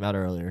where you're talking about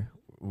earlier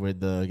with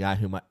the guy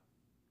who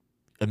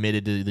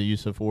admitted to the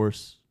use of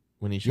force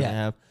when he shouldn't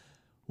have.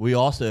 We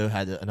also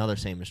had another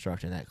same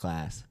instructor in that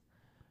class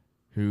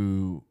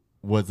who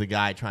was the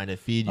guy trying to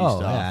feed you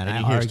stuff. Yeah, and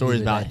you hear stories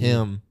about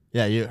him.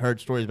 Yeah, you heard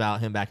stories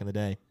about him back in the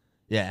day.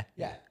 Yeah.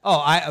 Yeah. Oh,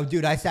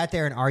 I sat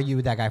there and argued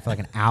with that guy for like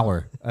an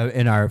hour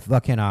in our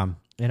fucking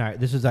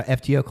this was our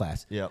FTO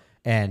class. Yep.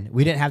 And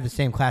we didn't have the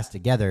same class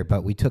together,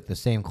 but we took the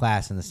same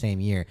class in the same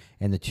year.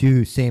 And the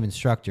 2 same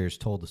instructors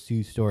told the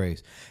 2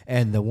 stories.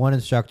 And the one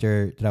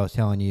instructor that I was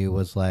telling you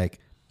was like,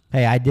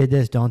 hey, I did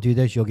this, don't do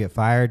this, you'll get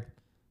fired.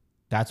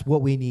 That's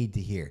what we need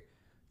to hear.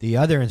 The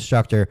other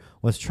instructor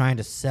was trying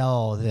to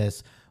sell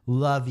this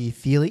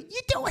lovey-feely. You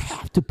don't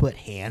have to put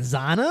hands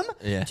on him.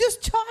 Yeah.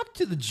 Just talk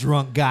to the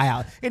drunk guy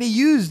out. And he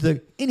used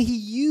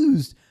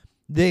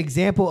the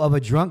example of a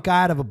drunk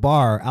guy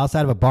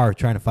outside of a bar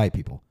trying to fight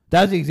people.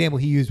 That was the example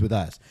he used with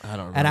us. I don't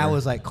remember. And I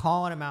was like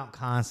calling him out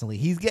constantly.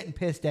 He's getting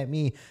pissed at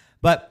me.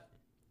 But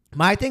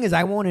my thing is,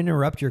 I won't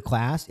interrupt your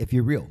class if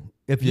you're real.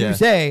 If you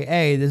say,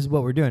 hey, this is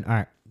what we're doing. All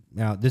right.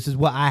 Now, this is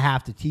what I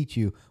have to teach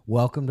you.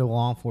 Welcome to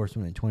law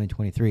enforcement in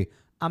 2023.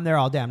 I'm there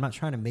all day. I'm not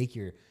trying to make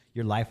your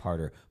life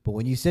harder. But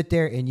when you sit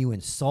there and you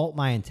insult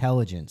my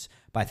intelligence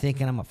by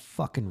thinking I'm a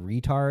fucking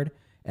retard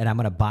and I'm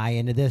going to buy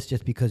into this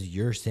just because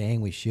you're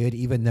saying we should,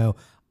 even though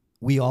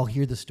we all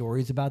hear the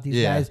stories about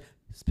these guys,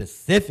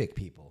 specific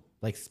people,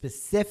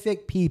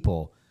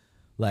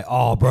 like,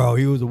 oh, bro,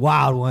 he was a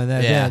wild one.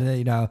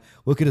 You know,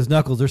 look at his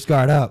knuckles. They're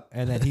scarred up.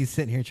 And then he's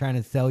sitting here trying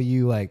to sell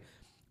you, like,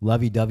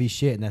 lovey-dovey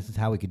shit, and that's just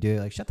how we could do it.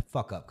 Like, shut the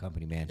fuck up,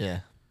 company, man. Yeah.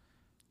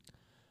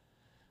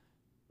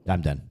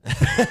 I'm done.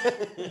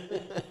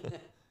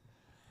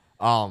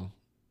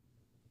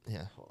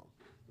 Yeah.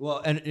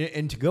 Well,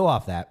 and to go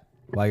off that,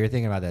 while you're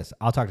thinking about this,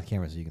 I'll talk to the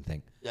camera so you can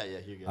think. Yeah,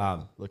 you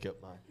go. Look up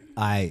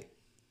mine.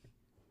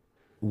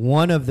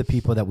 One of the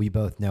people that we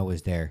both know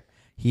was there.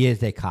 He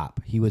is a cop.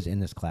 He was in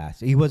this class.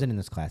 He wasn't in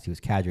this class. He was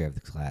cadre of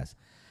this class.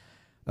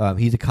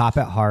 He's a cop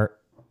at heart.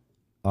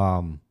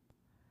 And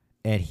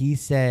he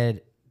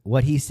said,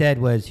 what he said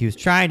was he was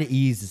trying to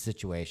ease the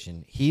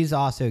situation. He's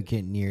also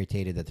getting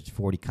irritated that there's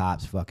 40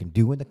 cops fucking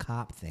doing the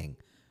cop thing.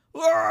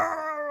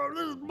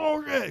 This is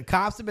bullshit.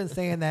 Cops have been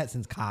saying that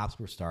since cops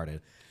were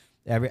started.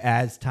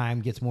 As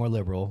time gets more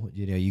liberal,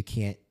 you know, you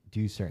can't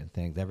do certain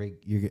things.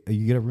 You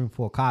get a room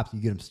full of cops,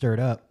 you get them stirred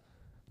up.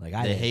 Like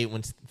they hate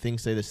when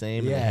things stay the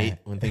same, and they hate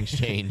when things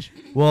change.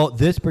 Well,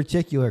 this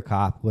particular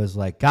cop was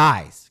like,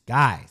 guys,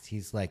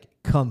 he's like,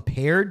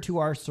 compared to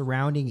our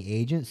surrounding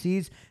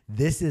agencies,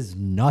 this is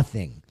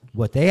nothing.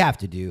 What they have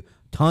to do,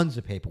 tons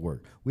of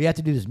paperwork. We have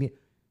to do this.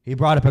 He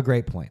brought up a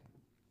great point.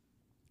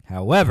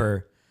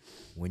 However,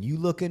 when you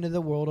look into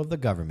the world of the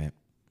government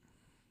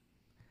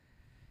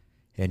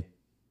and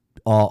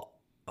all,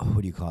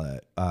 what do you call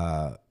that?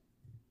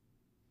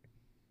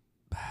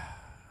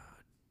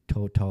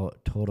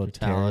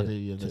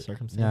 Totality of the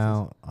circumstances?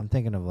 No, I'm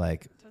thinking of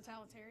like...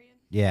 Totalitarian?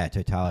 Yeah,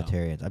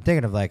 totalitarians. I'm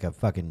thinking of like a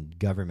fucking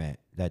government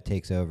that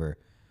takes over.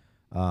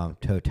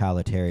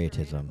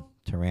 Totalitarianism.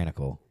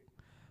 Tyrannical.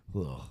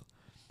 Ugh.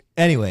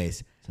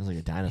 Anyways. Sounds like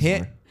a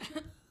dinosaur.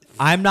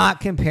 I'm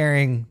not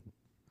comparing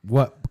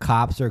what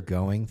cops are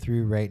going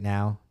through right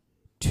now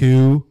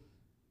to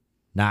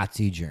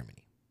Nazi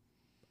Germany.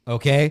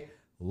 Okay?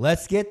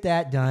 Let's get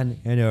that done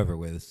and over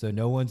with. So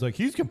no one's like,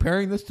 he's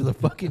comparing this to the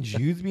fucking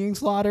Jews being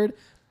slaughtered.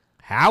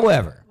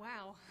 However,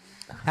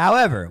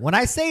 when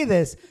I say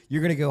this,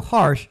 you're going to go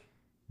harsh,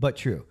 but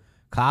true.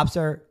 Cops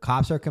are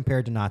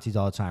compared to Nazis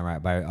all the time, right?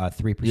 By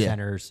 3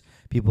 percenters,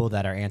 people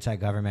that are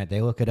anti-government.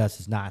 They look at us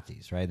as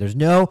Nazis, right? There's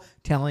no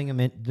telling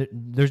them.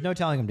 There's no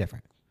telling them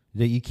different.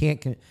 That you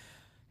can't.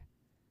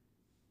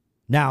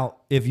 Now,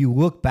 if you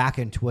look back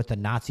into what the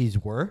Nazis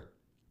were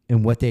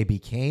and what they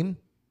became,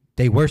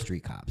 they were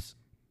street cops.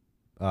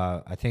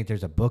 I think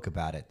there's a book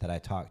about it that I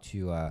talked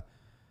to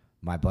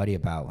my buddy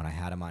about when I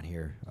had him on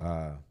here,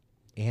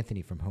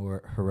 Anthony from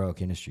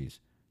Heroic Industries.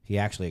 He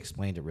actually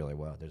explained it really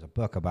well. There's a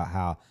book about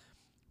how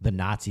the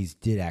Nazis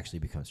did actually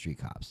become street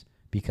cops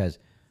because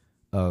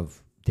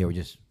they were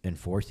just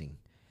enforcing.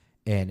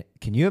 And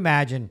can you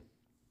imagine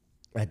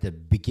at the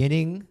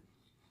beginning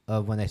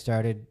of when they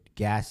started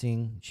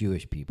gassing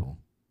Jewish people,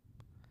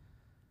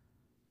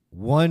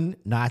 one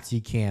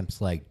Nazi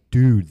camp's like,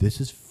 dude, this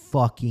is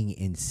fucking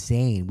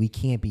insane. We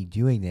can't be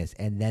doing this.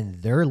 And then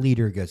their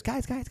leader goes,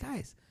 guys.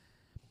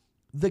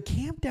 The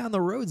camp down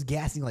the road's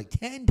gassing like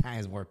 10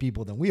 times more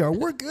people than we are.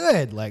 We're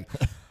good. Like,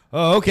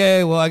 oh,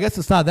 okay, well, I guess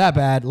it's not that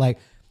bad. Like,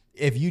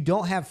 if you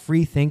don't have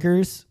free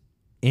thinkers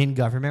in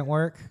government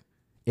work,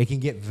 it can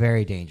get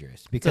very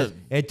dangerous because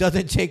it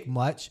doesn't take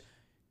much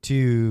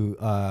to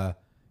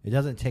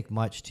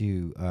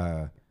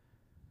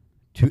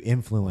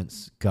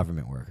influence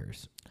government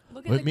workers.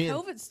 Look at the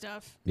COVID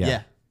stuff.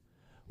 Yeah.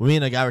 Me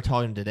and a guy were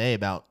talking today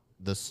about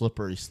the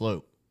slippery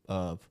slope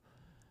of,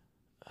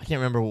 I can't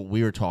remember what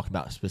we were talking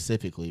about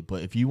specifically,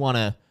 but if you want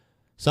to,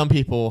 some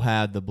people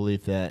have the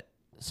belief that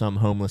some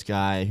homeless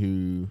guy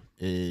who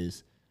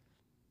is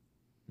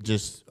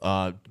just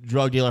a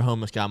drug dealer,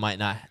 homeless guy might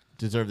not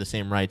deserve the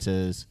same rights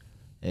as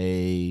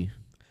a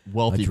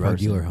wealthy drug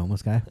person. Dealer,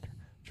 homeless guy?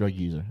 Drug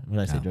user. What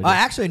did I say? Drug dealer?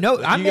 Actually,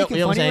 no. I'm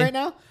making funny right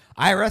now.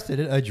 I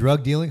arrested a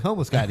drug dealing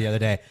homeless guy the other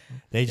day.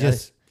 They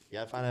just... You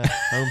got to find a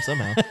home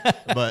somehow.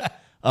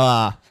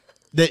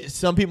 But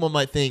some people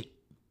might think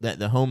that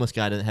the homeless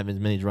guy doesn't have as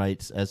many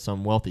rights as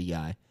some wealthy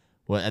guy.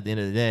 Well, at the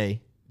end of the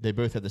day, they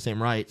both have the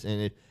same rights.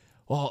 And,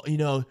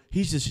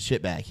 he's just a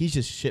shitbag. He's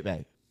just a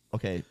shitbag.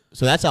 Okay,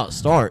 so that's how it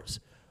starts.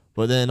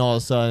 But then all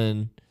of a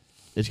sudden,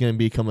 it's going to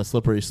become a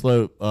slippery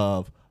slope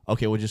of,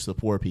 okay, well, just the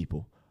poor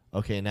people.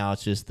 Okay, now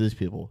it's just these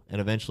people.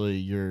 And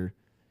eventually we're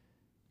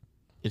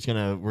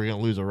going to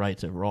lose our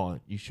rights overall.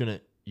 You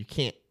can't,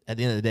 at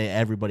the end of the day,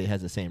 everybody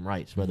has the same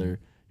rights, whether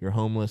you're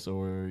homeless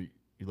or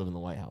you live in the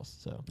White House.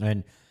 So,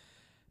 and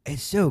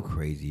It's so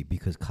crazy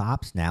because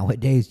cops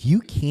nowadays,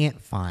 you couldn't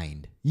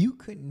find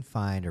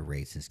a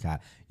racist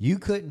cop. You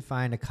couldn't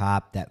find a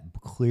cop that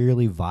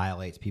clearly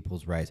violates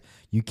people's rights.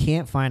 You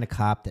can't find a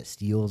cop that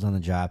steals on the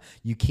job.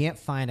 You can't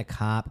find a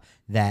cop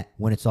that,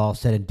 when it's all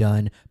said and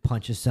done,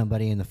 punches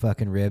somebody in the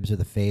fucking ribs or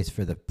the face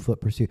for the foot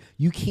pursuit.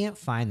 You can't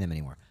find them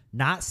anymore.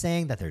 Not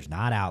saying that there's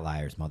not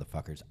outliers,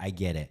 motherfuckers. I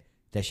get it.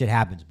 That shit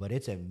happens, but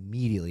it's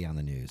immediately on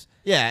the news.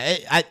 Yeah,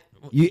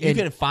 you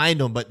can find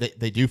them, but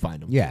they do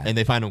find them. Yeah. And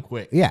they find them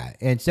quick. Yeah.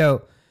 And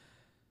so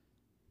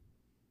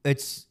I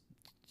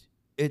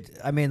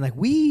mean, like,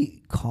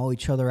 we call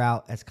each other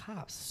out as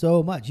cops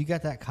so much. You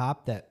got that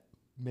cop that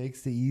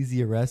makes the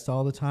easy arrest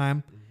all the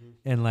time. Mm-hmm.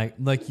 And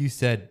like you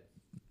said,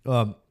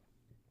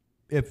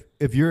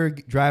 if you're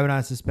driving on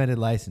a suspended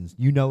license,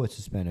 you know it's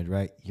suspended,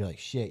 right? You're like,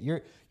 shit,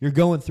 you're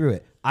going through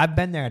it. I've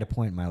been there at a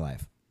point in my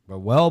life, but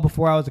well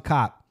before I was a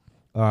cop.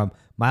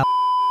 My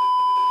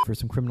for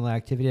some criminal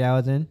activity I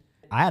was in,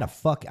 I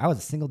was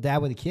a single dad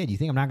with a kid. You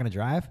think I'm not going to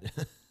drive?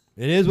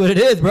 It is what it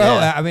is, bro.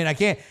 Yeah. I mean, I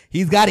can't.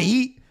 He's got to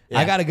eat. Yeah.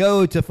 I got to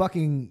go to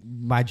fucking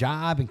my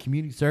job and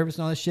community service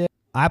and all this shit.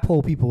 I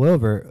pull people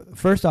over.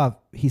 First off,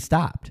 he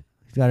stopped.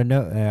 He's got to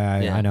know.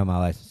 I know my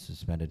license is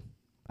suspended.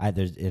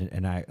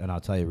 And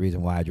I'll tell you the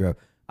reason why I drove.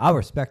 I'll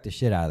respect the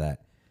shit out of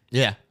that.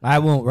 Yeah, I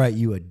won't write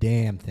you a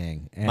damn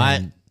thing.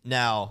 And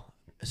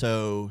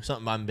so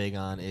something I'm big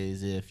on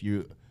is if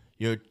your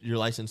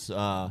license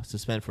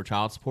suspended for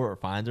child support or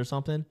fines or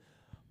something,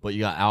 but you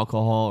got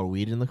alcohol or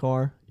weed in the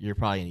car, you're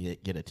probably gonna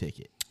get a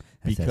ticket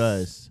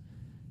because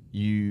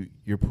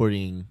you're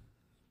putting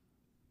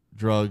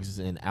drugs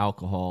and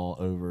alcohol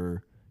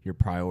over your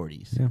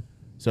priorities. Yeah.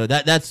 So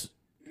that's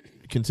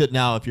consider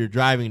now if you're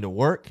driving to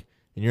work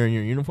and you're in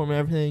your uniform and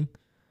everything,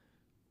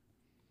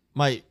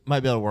 might be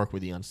able to work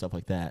with you on stuff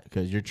like that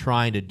because you're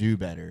trying to do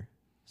better.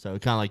 So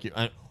kind of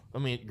like I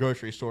mean,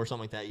 grocery store,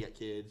 something like that. You got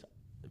kids.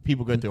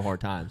 People go through hard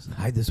times.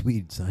 Hide this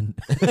weed, son.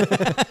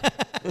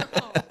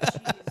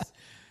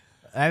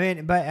 I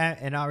mean, but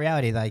in all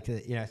reality, like,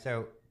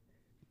 so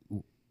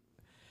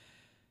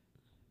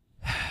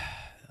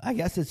I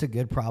guess it's a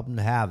good problem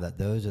to have that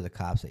those are the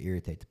cops that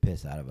irritate the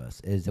piss out of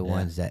us, is the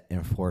ones that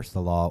enforce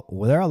the law.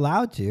 Well, they're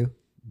allowed to.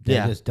 They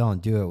just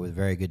don't do it with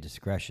very good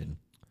discretion.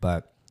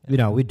 But,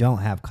 we don't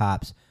have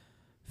cops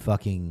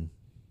fucking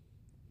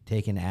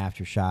taking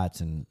after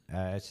shots and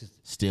it's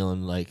just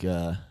stealing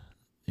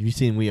have you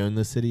seen We Own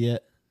the City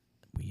yet?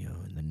 We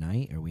Own the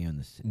Night or We Own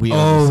the City? The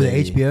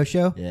HBO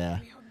show? Yeah.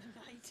 We Own the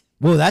Night.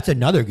 Well, that's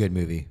another good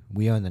movie.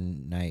 We Own the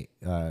Night.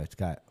 It's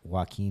got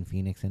Joaquin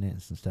Phoenix in it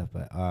and some stuff.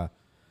 But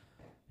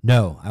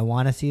no, I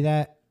want to see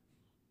that.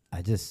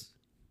 I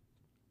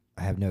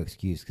have no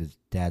excuse because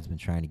Dad's been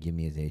trying to give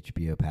me his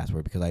HBO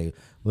password because I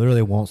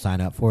literally won't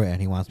sign up for it,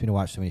 and he wants me to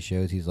watch so many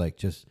shows. He's like,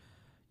 just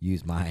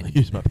use mine.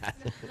 Use my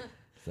password.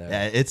 So.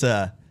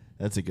 Yeah,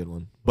 that's a good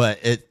one.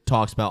 But it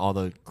talks about all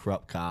the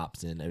corrupt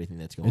cops and everything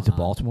that's going on. It's in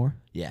Baltimore?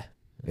 Yeah.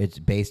 It's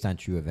based on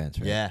true events,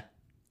 right? Yeah.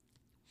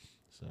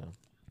 So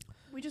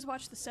we just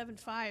watched the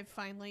 7-5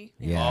 finally.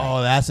 Yeah.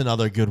 Oh, that's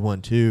another good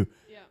one too.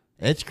 Yeah.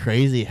 It's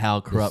crazy how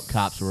corrupt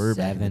cops were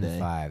back in the day.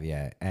 7-5,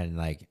 yeah. And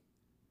like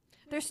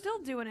they're still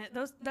doing it.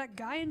 That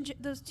guy and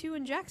those two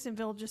in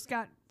Jacksonville just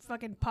got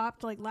fucking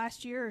popped like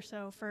last year or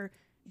so for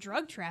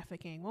drug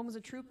trafficking. One was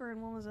a trooper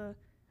and one was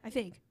I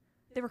think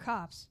they were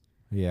cops.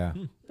 Yeah.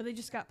 But they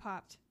just got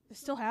popped. It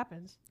still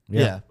happens.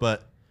 Yeah,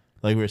 but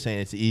like we were saying,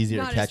 it's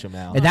easier to catch them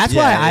out. And that's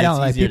why I don't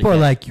like, people are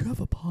like, you have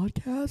a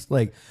podcast?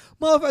 Like,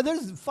 motherfucker,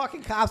 there's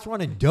fucking cops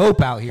running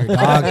dope out here,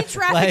 dog.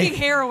 Trafficking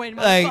heroin,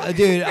 like,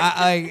 dude,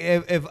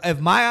 if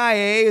my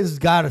IA has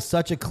got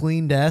such a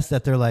clean desk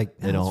that they're like,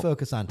 let's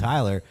focus on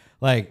Tyler,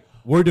 like,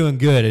 we're doing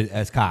good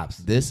as cops.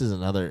 This is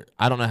another,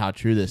 I don't know how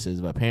true this is,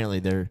 but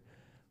apparently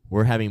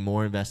we're having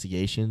more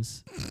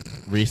investigations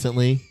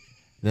recently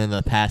than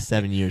the past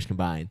 7 years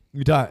combined.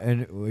 You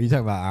talking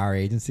about our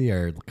agency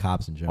or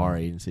cops in general? Our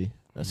agency.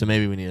 So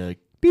maybe we need to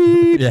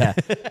beep. Yeah.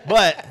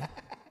 But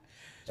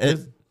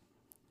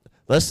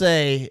let's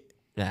say,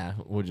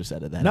 we'll just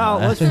edit that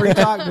out. No, let's free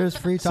talk. There's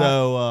free talk.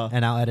 So,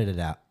 and I'll edit it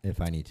out if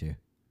I need to.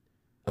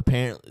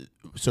 Apparently,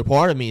 so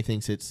part of me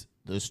thinks it's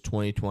this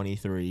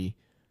 2023,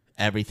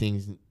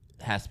 everything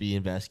has to be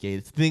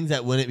investigated. Things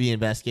that wouldn't be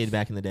investigated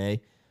back in the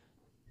day,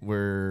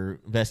 we're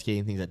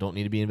investigating things that don't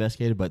need to be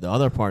investigated. But the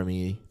other part of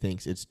me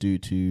thinks it's due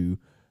to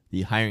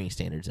the hiring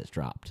standards that's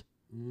dropped.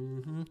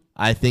 Mm-hmm.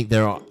 I think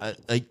there are,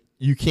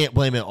 you can't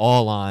blame it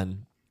all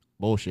on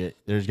bullshit.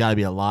 There's got to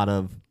be a lot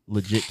of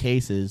legit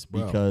cases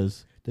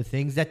because the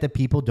things that the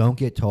people don't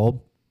get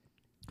told,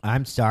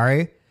 I'm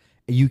sorry,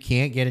 you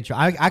can't get in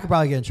trouble. I could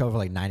probably get in trouble for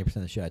like 90%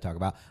 of the shit I talk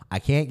about. I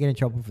can't get in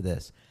trouble for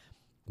this.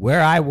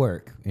 Where I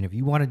work, and if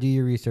you want to do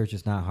your research,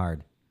 it's not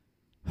hard.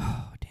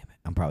 Oh, damn it.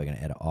 I'm probably going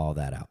to edit all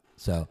that out.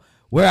 So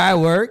where I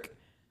work,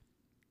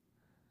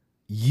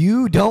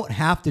 you don't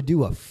have to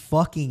do a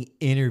fucking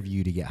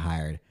interview to get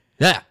hired.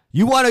 Yeah.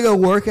 You want to go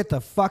work at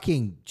the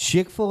fucking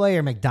Chick-fil-A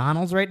or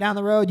McDonald's right down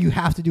the road, you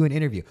have to do an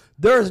interview.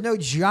 There is no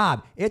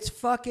job. It's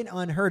fucking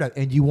unheard of.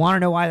 And you want to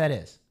know why that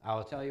is? I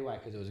will tell you why,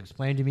 because it was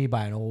explained to me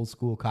by an old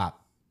school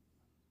cop.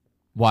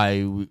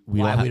 Why we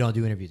don't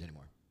do interviews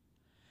anymore.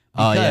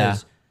 Oh, yeah.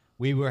 Because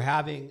we were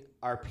having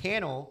our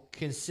panel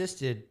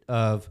consisted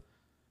of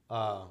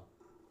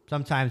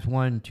sometimes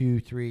 1, 2,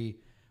 3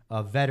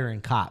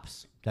 veteran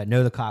cops that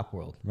know the cop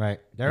world, right?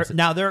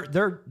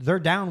 They're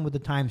down with the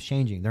times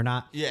changing. They're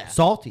not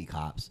salty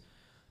cops,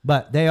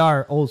 but they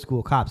are old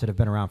school cops that have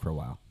been around for a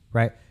while,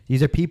 right?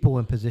 These are people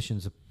in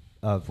positions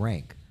of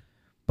rank,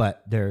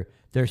 but they're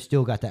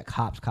still got that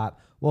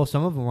cop. Well,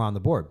 some of them were on the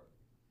board,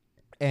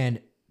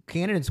 and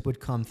candidates would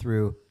come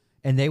through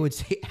and they would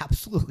say,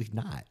 absolutely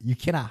not. You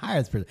cannot hire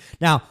this person.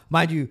 Now,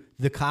 mind you,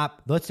 the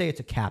cop, let's say it's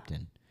a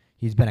captain.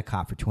 He's been a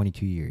cop for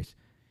 22 years.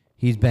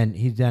 He's done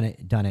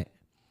it.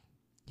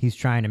 He's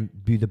trying to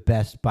be the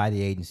best by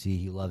the agency.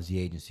 He loves the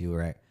agency,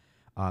 right?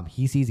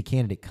 He sees a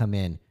candidate come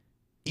in.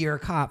 You're a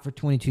cop for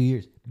 22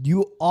 years.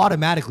 You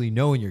automatically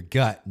know in your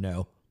gut,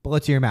 no. But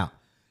let's hear him out.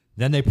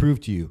 Then they prove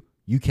to you,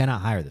 you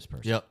cannot hire this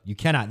person. Yep. You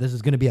cannot. This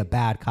is going to be a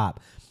bad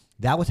cop.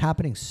 That was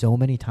happening so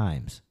many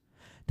times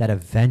that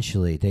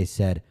eventually they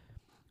said,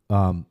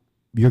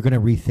 you're going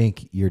to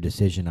rethink your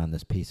decision on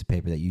this piece of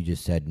paper that you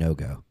just said no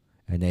go.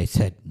 And they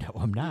said, no,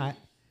 I'm not.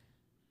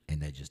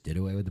 And they just did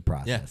away with the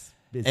process.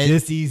 Yeah. It's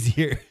just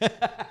easier.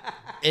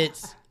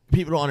 It's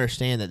people don't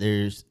understand that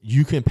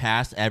you can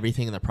pass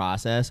everything in the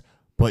process,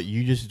 but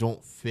you just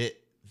don't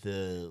fit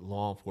the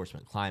law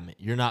enforcement climate.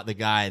 You're not the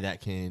guy that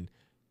can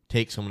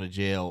take someone to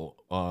jail,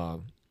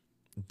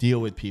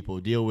 deal with people,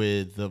 deal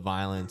with the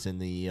violence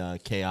and the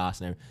chaos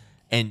and everything.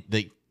 And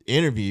the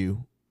interview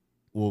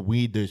will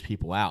weed those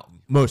people out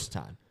most of the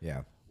time.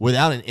 Yeah.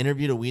 Without an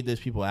interview to weed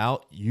those people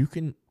out, you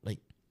can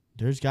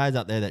there's guys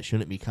out there that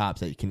shouldn't be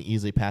cops that you can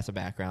easily pass a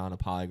background, a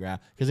polygraph,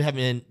 because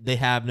they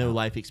have no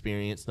life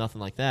experience,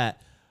 nothing like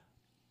that.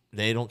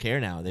 They don't care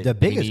now. The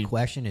biggest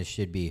question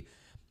should be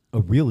a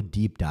real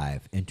deep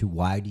dive into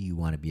why do you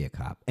want to be a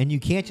cop? And you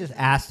can't just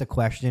ask the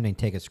question and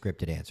take a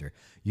scripted answer.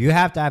 You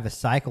have to have a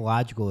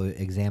psychological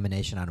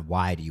examination on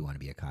why do you want to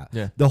be a cop.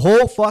 Yeah. The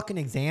whole fucking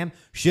exam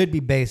should be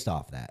based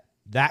off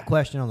that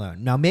question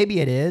alone. Now, maybe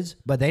it is,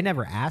 but they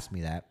never asked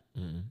me that.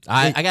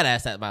 I got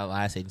asked that by the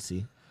last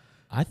agency.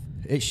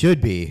 It should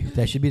be.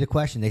 That should be the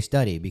question they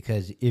study,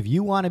 because if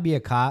you want to be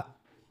a cop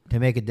to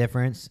make a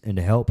difference and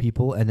to help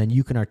people, and then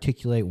you can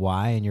articulate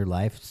why in your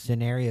life,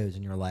 scenarios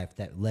in your life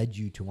that led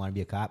you to want to be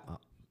a cop,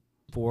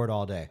 for it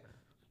all day.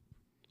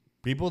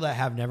 People that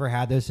have never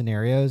had those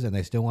scenarios and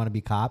they still want to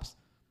be cops,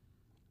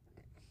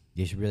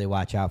 you should really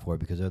watch out for it,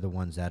 because they're the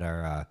ones that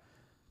are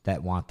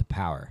that want the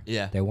power.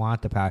 Yeah. They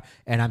want the power.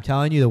 And I'm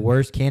telling you, the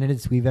worst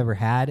candidates we've ever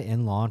had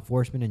in law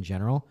enforcement in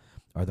general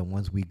are the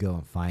ones we go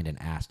and find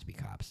and ask to be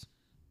cops.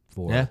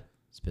 For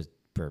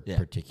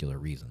particular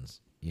reasons,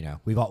 you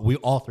know, we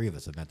all three of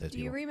us have met those. Do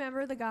you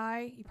remember the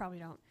guy? You probably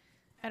don't.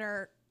 At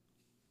our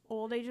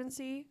old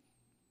agency,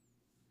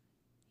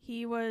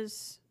 he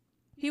was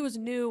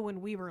new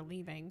when we were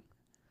leaving,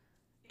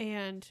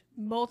 and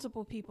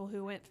multiple people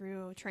who went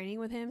through training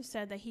with him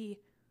said that he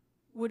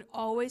would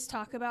always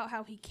talk about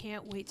how he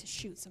can't wait to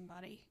shoot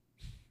somebody.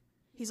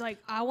 He's like,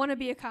 I want to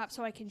be a cop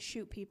so I can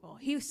shoot people.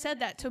 He said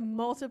that to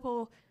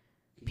multiple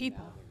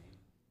people.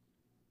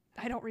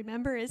 I don't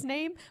remember his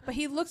name, but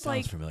he looked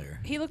familiar.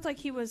 He looked like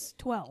he was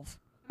 12.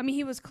 I mean,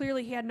 he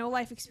had no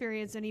life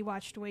experience, and he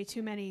watched way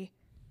too many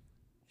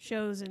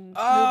shows and movies.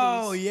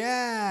 Oh,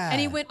 yeah. And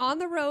he went on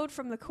the road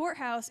from the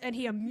courthouse, and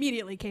he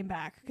immediately came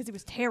back because he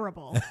was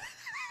terrible.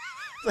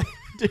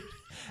 Dude,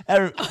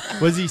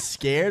 was he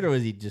scared or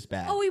was he just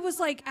bad? Oh, he was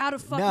like out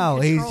of fucking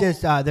control. He's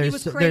just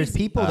there's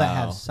people that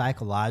have Oh.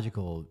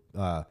 psychological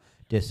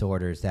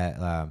disorders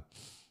that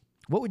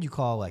what would you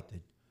call like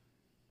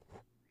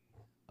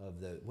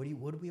the what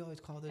do we always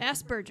call this?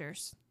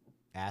 Asperger's.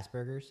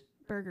 Asperger's?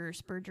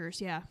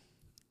 Burgers, yeah.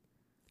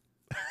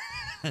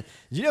 Did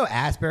you know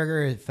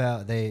Asperger's?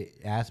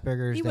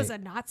 He was a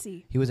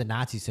Nazi. He was a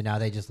Nazi, so now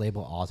they just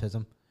label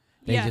autism.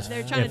 They're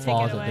trying to take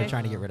it away. They're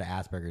trying to get rid of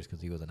Asperger's because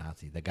he was a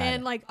Nazi. The guy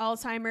And like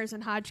Alzheimer's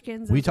and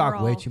Hodgkin's. we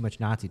talk way too much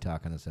Nazi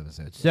talk on this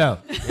episode. So,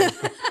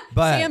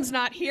 but Sam's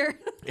not here.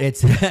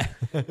 it's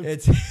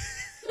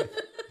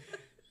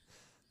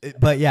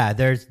but yeah,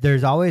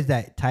 there's always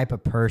that type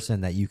of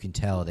person that you can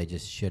tell they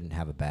just shouldn't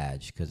have a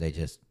badge because they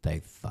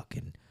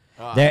fucking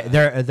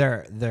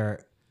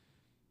they're.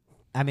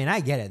 I mean, I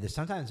get it.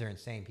 Sometimes they're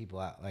insane people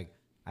out. Like,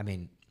 I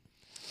mean,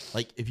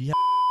 Like if you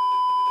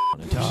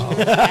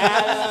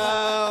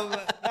Adam,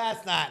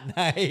 that's not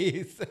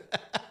nice.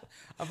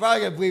 I'm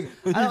probably gonna bleep.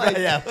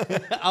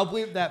 I'll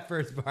bleep that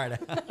first part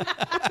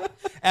out.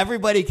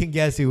 Everybody can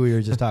guess who we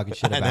were just talking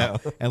shit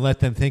about, and let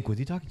them think, was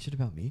he talking shit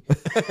about me?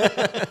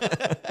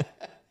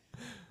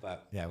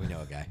 But yeah, we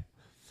know a guy.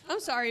 I'm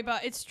sorry,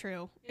 but it's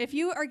true. If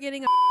you are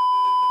getting a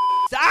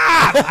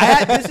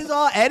Stop! This is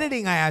all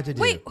editing I have to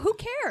do. Wait, who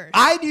cares?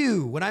 I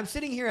do. When I'm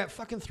sitting here at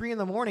fucking 3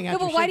 a.m. No, after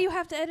but why do you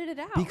have to edit it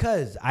out?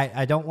 Because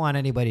I don't want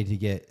anybody to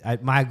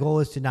get... my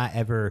goal is to not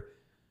ever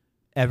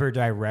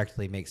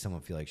directly make someone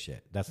feel like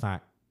shit. That's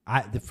not...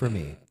 for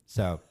me.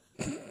 So...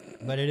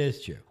 But it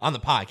is true. On the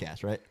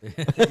podcast, right?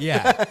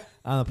 Yeah,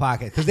 on the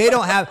podcast. Because they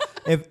don't have,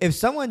 if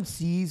someone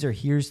sees or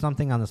hears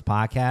something on this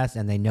podcast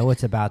and they know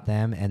it's about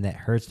them and that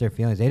hurts their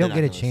feelings, they don't not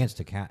get a gonna chance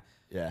to count.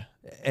 Yeah.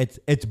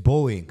 It's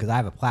bullying because I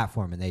have a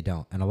platform and they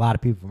don't. And a lot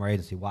of people from our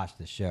agency watch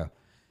this show.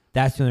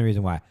 That's the only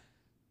reason why.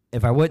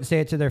 If I wouldn't say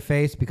it to their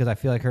face because I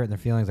feel like hurting their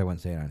feelings, I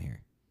wouldn't say it on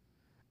here.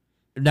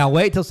 Now,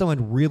 wait till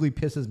someone really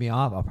pisses me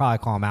off. I'll probably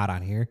call them out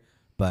on here.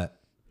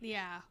 But.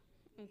 Yeah.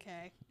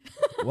 Okay.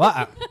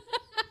 What?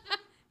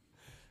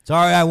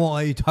 Sorry, I won't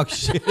let you talk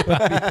shit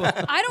about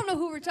people. I don't know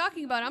who we're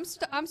talking about.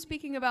 I'm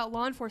speaking about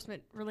law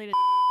enforcement related.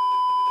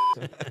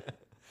 I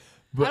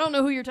don't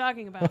know who you're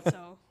talking about.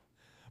 So.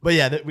 But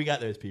yeah, we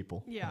got those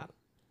people. Yeah.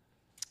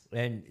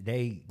 And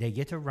they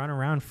get to run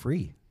around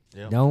free.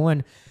 Yep. No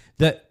one.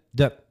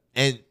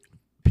 And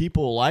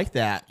people like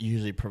that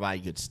usually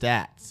provide good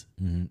stats.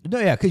 No,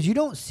 yeah, because you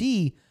don't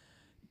see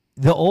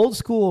the old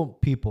school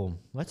people.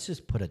 Let's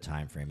just put a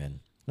time frame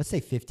in. Let's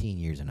say 15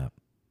 years and up,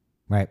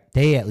 right?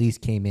 They at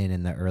least came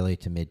in the early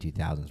to mid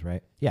 2000s,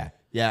 right? Yeah,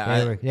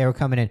 Yeah, they were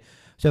coming in.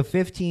 So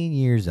 15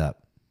 years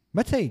up.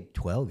 Let's say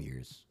 12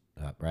 years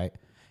up, right?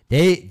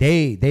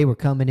 They were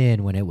coming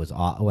in when it was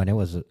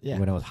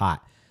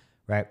hot,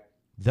 right?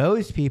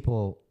 Those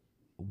people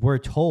were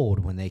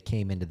told when they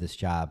came into this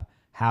job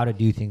how to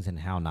do things and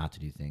how not to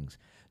do things.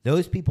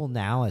 Those people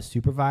now as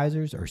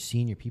supervisors or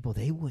senior people,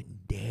 they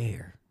wouldn't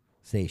dare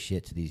say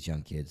shit to these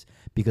young kids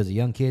because the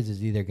young kids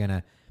is either going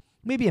to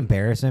maybe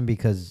embarrass them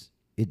because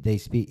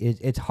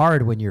it's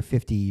hard when you're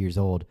 50 years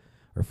old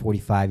or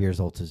 45 years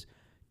old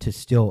to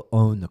still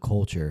own the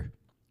culture.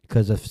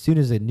 Because as soon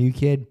as a new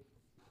kid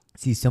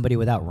sees somebody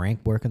without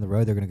rank working the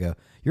road, they're going to go,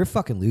 you're a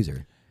fucking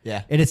loser.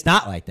 Yeah. And it's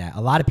not like that.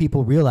 A lot of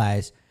people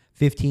realize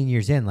 15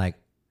 years in, like,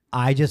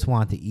 I just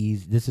want the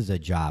ease. This is a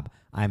job.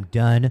 I'm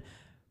done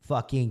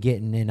fucking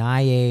getting in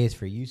IAs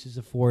for uses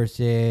of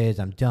forces.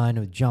 I'm done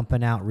with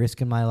jumping out,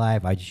 risking my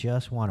life. I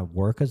just want to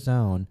work a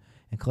zone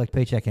and collect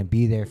paycheck and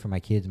be there for my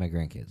kids and my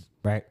grandkids,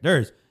 right?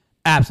 There's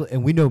absolutely,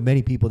 and we know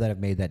many people that have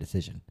made that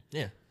decision.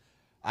 Yeah.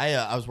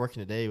 I was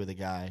working today with a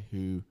guy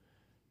who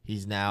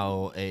he's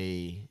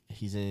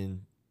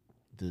in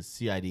the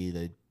CID,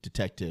 the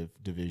detective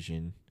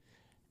division,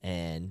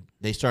 and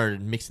they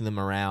started mixing them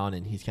around,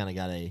 and he's kind of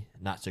got a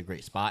not so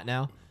great spot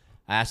now.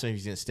 I asked him if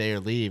he's going to stay or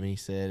leave, and he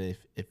said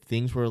if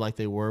things were like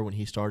they were when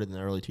he started in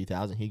the early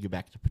 2000s, he'd go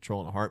back to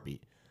patrol in a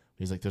heartbeat.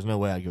 He's like, there's no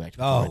way I'd go back to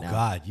patrol right now. Oh,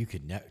 God, you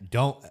could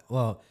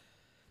well,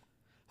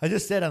 I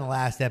just said on the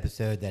last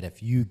episode that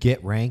if you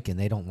get rank and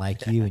they don't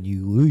like you and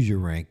you lose your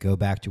rank, go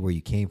back to where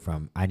you came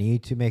from. I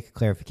need to make a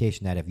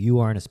clarification that if you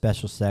are in a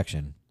special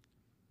section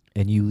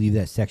and you leave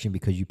that section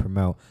because you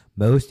promote,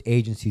 most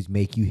agencies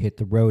make you hit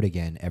the road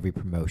again every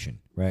promotion,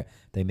 right?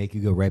 They make you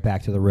go right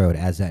back to the road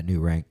as that new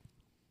rank.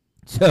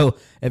 So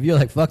if you're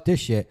like, fuck this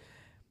shit,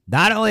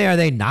 not only are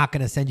they not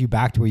going to send you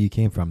back to where you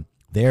came from,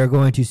 they're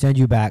going to send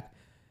you back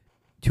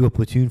to a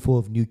platoon full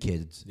of new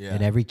kids. Yeah.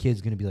 And every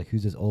kid's going to be like,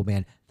 who's this old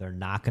man? They're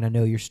not going to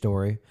know your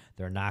story.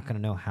 They're not going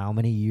to know how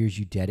many years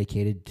you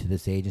dedicated to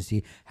this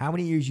agency, how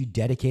many years you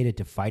dedicated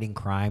to fighting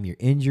crime, your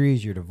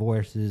injuries, your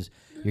divorces,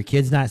 your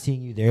kids not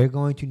seeing you. They're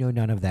going to know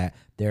none of that.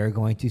 They're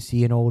going to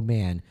see an old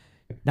man,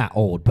 not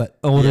old, but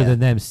older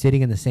than them,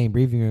 sitting in the same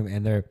briefing room.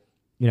 And they're,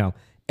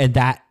 and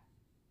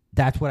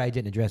that's what I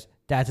didn't address.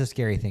 That's a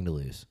scary thing to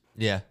lose.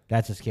 Yeah.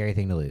 That's a scary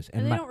thing to lose.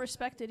 And they don't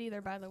respect it either,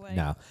 by the way.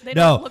 No. They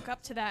don't look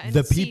up to that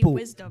and see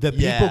wisdom. The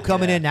people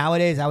coming in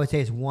nowadays, I would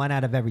say it's 1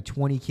 out of every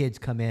 20 kids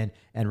come in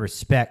and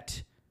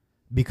respect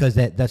because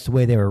that's the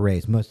way they were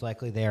raised. Most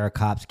likely they are a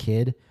cop's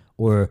kid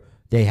or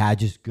they had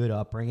just good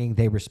upbringing.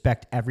 They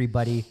respect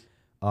everybody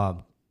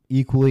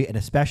equally, and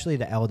especially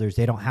the elders.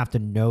 They don't have to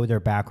know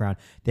their background.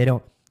 They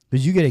don't,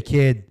 because you get a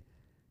kid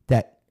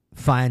that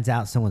finds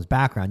out someone's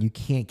background, you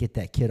can't get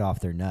that kid off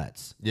their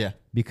nuts. Yeah.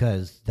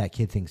 Because that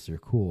kid thinks they're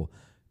cool.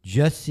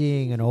 Just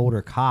seeing an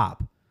older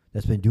cop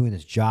that's been doing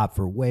this job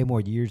for way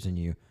more years than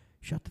you,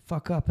 shut the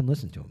fuck up and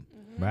listen to him.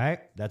 Mm-hmm. Right?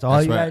 That's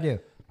all you gotta do.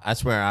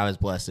 That's where I was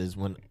blessed is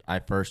when my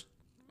first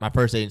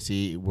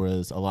agency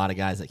was a lot of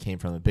guys that came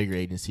from a bigger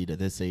agency to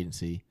this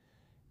agency,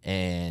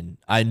 and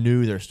I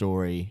knew their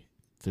story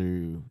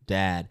through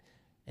Dad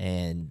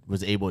and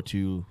was able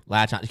to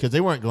latch on because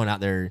they weren't going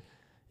out there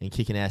and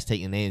kicking ass,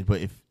 taking names,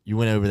 but if you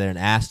went over there and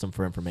asked them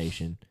for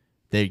information,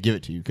 they'd give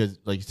it to you because,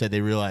 like you said,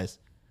 they realize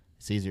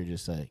it's easier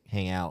just to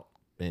hang out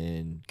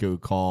and go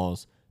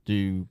calls,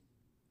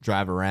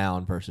 drive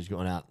around versus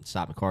going out and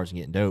stopping cars and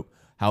getting dope.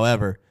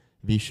 However,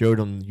 if you showed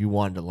them you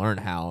wanted to learn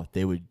how,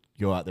 they would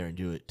go out there and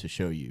do it to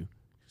show you.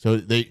 So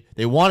they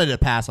wanted to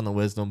pass on the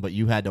wisdom, but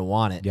you had to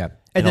want it. Yeah.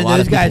 And then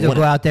those guys will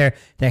go out there,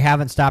 they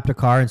haven't stopped a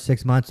car in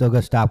 6 months, they'll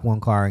go stop one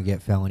car and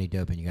get felony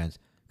dope in you guys.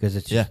 Because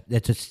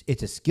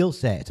it's a skill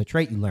set. It's a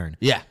trait you learn.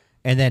 Yeah.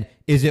 And then,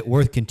 is it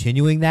worth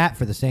continuing that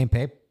for the same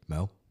pay?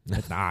 No,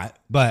 it's not.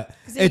 But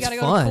it's fun.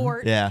 Go to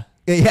court. Yeah.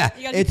 Yeah.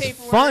 It's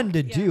fun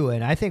to do.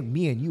 And I think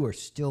me and you are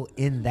still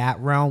in that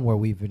realm where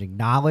we've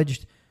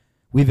acknowledged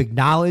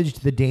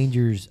the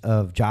dangers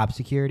of job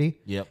security.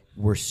 Yep.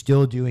 We're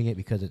still doing it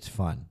because it's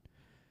fun.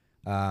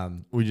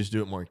 We just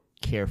do it more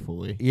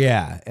carefully.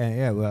 Yeah,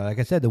 well, like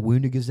I said, the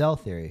wounded gazelle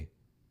theory.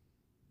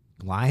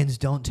 Lions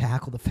don't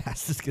tackle the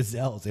fastest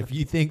gazelles. If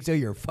you think so,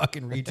 you're a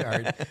fucking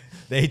retard.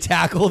 They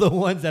tackle the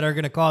ones that are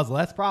going to cause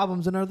less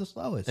problems and are the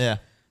slowest. Yeah.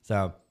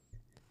 So,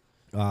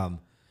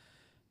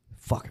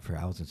 fuck, I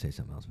forgot. I was going to say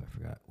something else, but I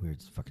forgot. Weird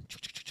fucking.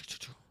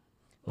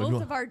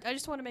 I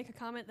just want to make a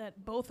comment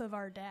that both of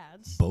our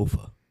dads.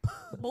 Bofa.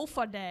 Both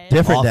our dads.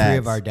 Different All dads. three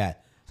of our dads.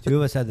 Two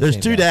of us had the There's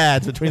same two dad.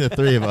 dads between the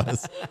three of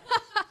us.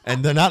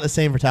 And they're not the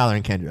same for Tyler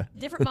and Kendra.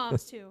 Different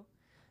moms, too,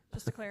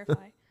 just to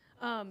clarify.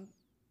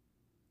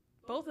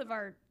 Both of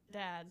our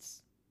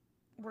dads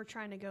were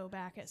trying to go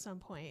back at some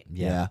point.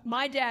 Yeah.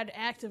 My dad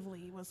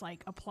actively was,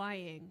 like,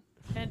 applying.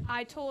 And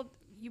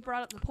you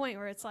brought up the point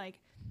where it's like,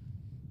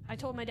 I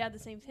told my dad the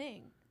same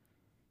thing.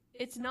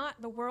 It's not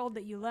the world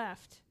that you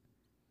left.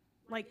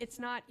 Like,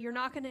 you're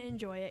not going to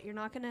enjoy it. You're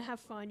not going to have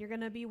fun. You're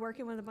going to be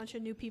working with a bunch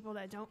of new people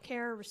that don't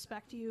care or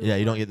respect you. Yeah,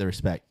 you don't get the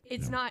respect.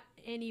 It's not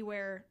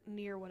anywhere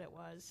near what it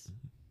was.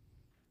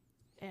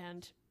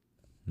 And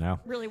No.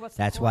 really, what's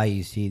That's the why point?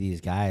 you see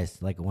these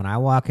guys. Like when I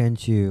walk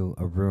into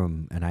a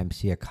room and I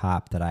see a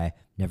cop that I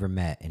never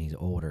met and he's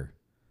older,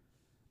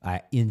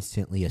 I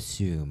instantly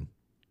assume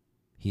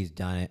he's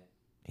done it,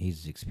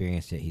 he's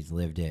experienced it, he's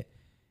lived it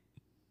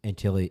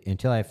until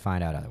I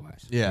find out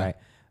otherwise. Yeah. Right?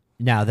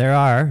 Now there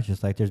are,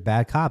 just like there's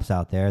bad cops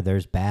out there,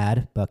 there's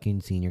bad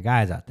fucking senior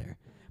guys out there.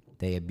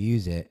 They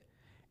abuse it.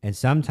 And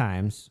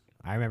sometimes,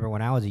 I remember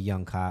when I was a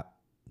young cop,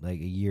 like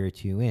a year or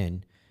two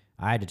in,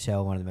 I had to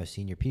tell one of the most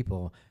senior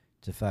people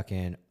to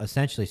fucking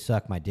essentially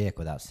suck my dick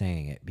without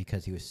saying it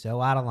because he was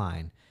so out of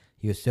line.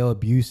 He was so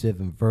abusive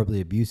and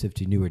verbally abusive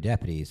to newer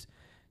deputies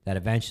that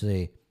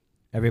eventually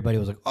everybody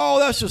was like, oh,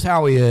 that's just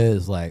how he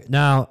is. Like,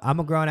 no, I'm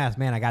a grown-ass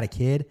man. I got a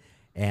kid,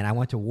 and I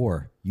went to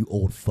war, you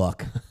old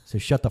fuck. So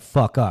shut the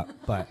fuck up.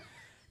 But,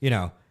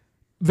 that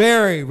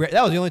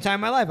was the only time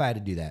in my life I had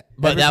to do that.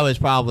 But that was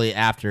probably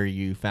after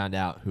you found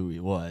out who he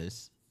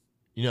was.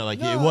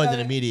 It wasn't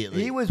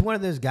immediately. He was one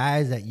of those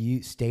guys that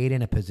you stayed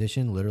in a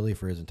position literally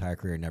for his entire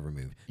career and never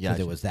moved because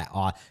Gotcha. it was that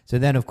odd. So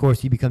then, of course,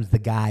 he becomes the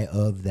guy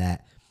of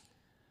that.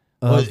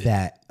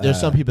 There's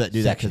some people that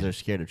do that because section. they're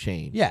scared of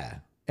change. Yeah,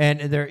 and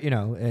they're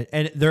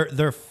and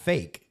they're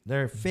fake.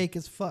 They're fake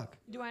as fuck.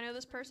 Do I know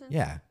this person?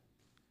 Yeah.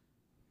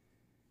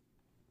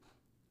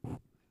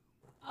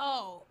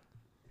 Oh,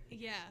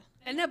 yeah.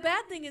 And the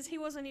bad thing is he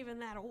wasn't even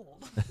that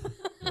old.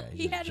 Yeah,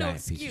 He he's a had no giant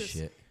piece of excuse.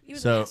 shit. He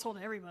was So- an asshole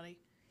to everybody.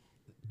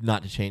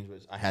 Not to change, but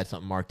I had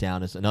something marked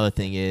down. Another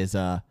thing is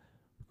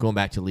going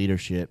back to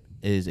leadership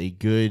is a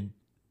good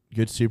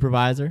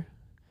supervisor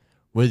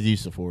with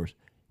use of force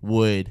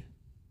would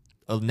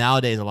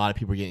nowadays a lot of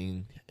people are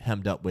getting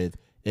hemmed up with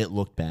it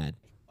looked bad.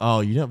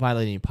 Oh, you didn't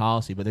violate any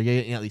policy, but they're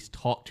getting at least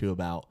talked to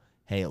about,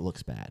 hey, it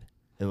looks bad.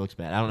 It looks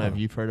bad. I don't know if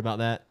you've heard about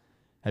that.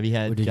 Have you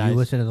had Did guys? you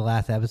listen to the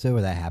last episode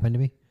where that happened to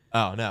me?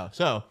 Oh, no.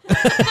 So,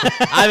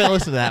 I haven't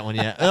listened to that one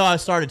yet. No, I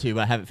started to,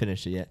 but I haven't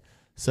finished it yet.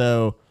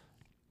 So,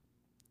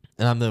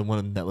 and I'm the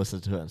one that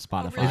listens to it on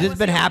Spotify. really? Has this What's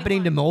been the only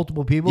happening to one?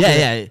 multiple people?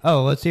 Yeah.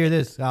 Oh, let's hear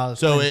this. So,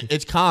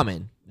 it's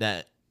common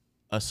that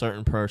a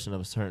certain person of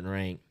a certain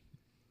rank,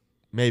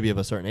 maybe of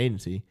a certain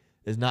agency,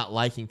 is not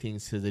liking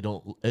things because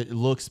it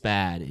looks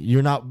bad.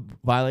 You're not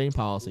violating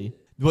policy.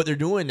 What they're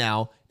doing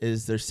now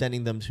is they're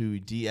sending them to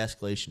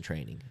de-escalation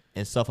training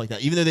and stuff like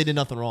that, even though they did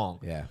nothing wrong.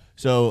 Yeah.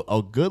 So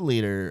a good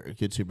leader, a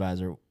good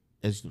supervisor,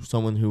 is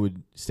someone who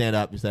would stand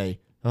up and say,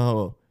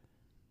 "Oh,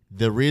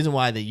 the reason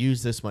why they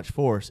use this much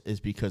force is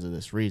because of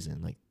this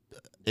reason. Like,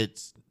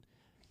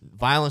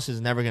 violence is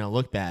never going to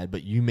look bad,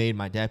 but you made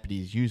my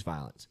deputies use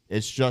violence.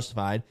 It's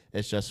justified.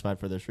 It's justified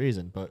for this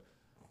reason. But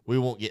we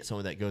won't get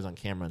someone that goes on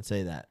camera and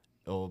say that.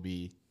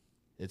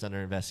 It's under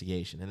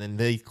investigation. And then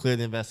they clear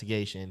the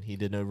investigation. He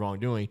did no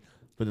wrongdoing.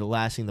 But the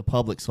last thing the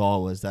public saw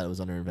was that it was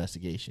under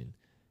investigation.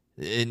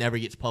 It never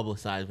gets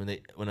publicized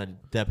when a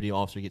deputy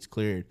officer gets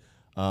cleared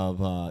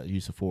of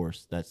use of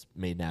force. That's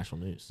made national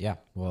news. Yeah.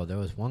 Well, there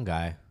was one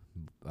guy.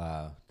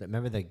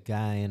 Remember the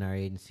guy in our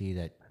agency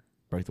that?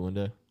 Break the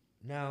window?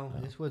 No,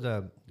 this was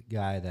a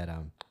guy that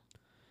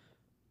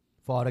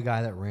fought a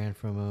guy that ran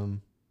from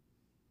him,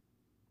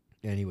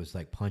 and he was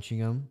like punching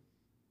him.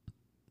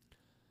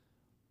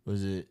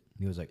 Was it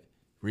He was like,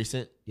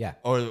 recent? yeah.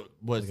 Or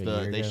was Like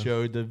a year they ago?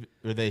 showed the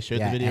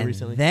Yeah, video and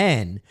recently?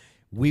 Then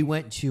we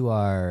went to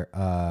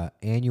our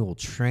annual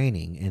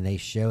training, and they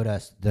showed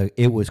us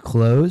it was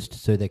closed,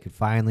 so they could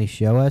finally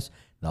show us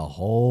the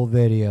whole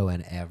video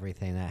and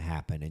everything that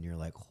happened. And you're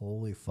like,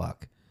 holy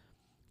fuck,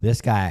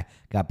 this guy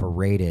got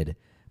berated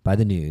by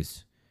the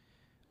news.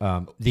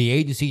 The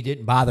agency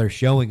didn't bother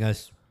showing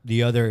us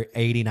the other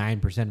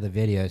 89% of the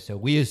video, so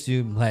we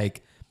assumed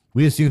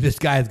this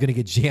guy is going to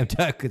get jammed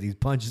up because he's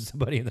punching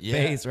somebody in the Yeah.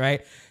 face,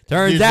 right?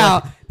 Turns Dude's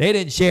out like- they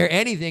didn't share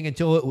anything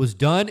until it was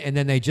done, and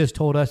then they just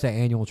told us at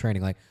annual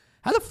training. Like,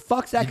 how the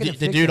fuck's that going to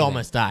The dude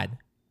almost died.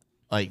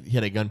 Like, he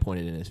had a gun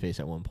pointed in his face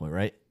at one point,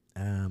 right?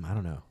 I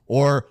don't know.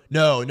 Or,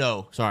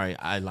 no. Sorry,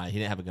 I lied. He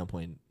didn't have a gun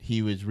pointed.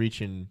 He was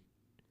reaching...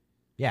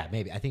 Yeah,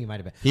 maybe. I think it might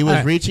have been. He was All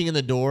right. reaching in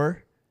the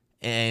door,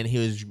 and he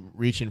was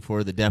reaching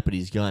for the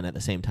deputy's gun at the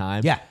same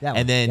time. Yeah, that one.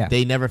 And then Yeah.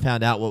 they never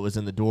found out what was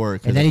in the door.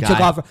 And then he took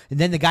off. And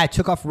then the guy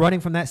took off running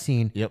from that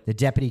scene. Yep. The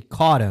deputy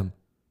caught him,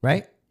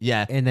 right?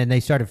 Yeah. And then they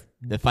started.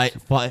 The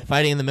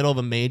fighting in the middle of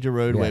a major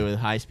roadway Yeah. with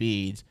high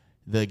speeds.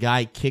 The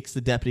guy kicks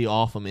the deputy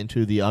off him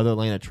into the other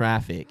lane of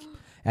traffic.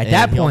 At and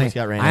that he almost point,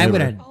 got ran I'm over.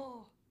 gonna.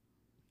 Oh,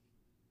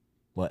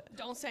 What?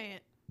 don't say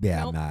it. Yeah,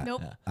 Nope, I'm not.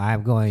 nope.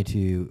 I'm going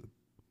to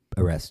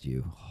arrest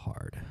you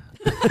hard.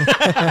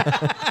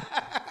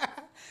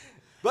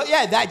 But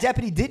yeah, that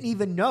deputy didn't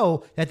even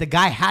know that the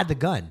guy had the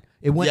gun.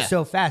 It went Yeah.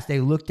 so fast.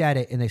 They looked at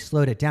it and they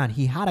slowed it down.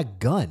 He had a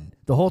gun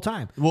the whole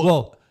time.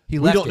 Well, he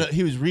we left don't know. it.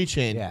 He was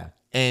reaching, Yeah.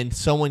 and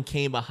someone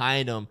came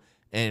behind him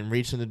and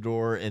reached in the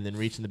door and then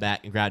reached in the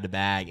back and grabbed a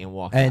bag and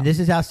walked And out. this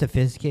is how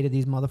sophisticated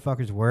these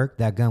motherfuckers work.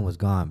 That gun was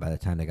gone by the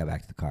time they got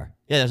back to the car.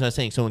 Yeah, that's what I was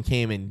saying. Someone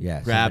came and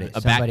Yeah, grabbed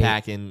somebody- a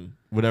backpack and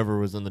whatever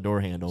was on the door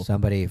handle.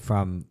 Somebody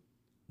from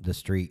the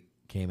street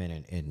came in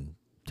and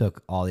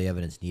took all the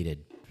evidence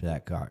needed for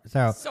that car.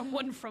 So,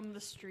 Someone from the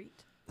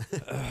street.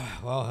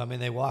 well, I mean,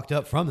 they walked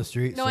up from the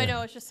street. No, I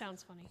know. It just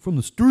sounds funny. From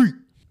the street.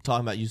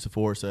 Talking about use of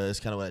force, that's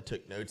kind of what I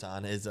took notes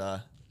on. Is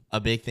a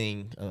big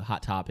thing, a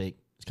hot topic.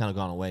 It's kind of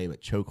gone away,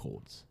 but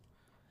chokeholds.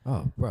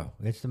 Oh, bro,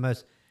 it's the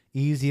most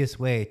easiest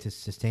way to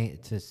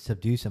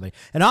subdue somebody.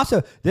 And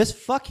also, this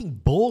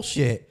fucking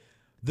bullshit.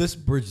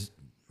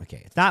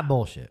 Okay, it's not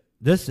bullshit.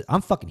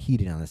 I'm fucking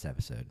heated on this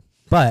episode,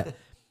 but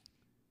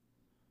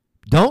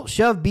don't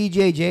shove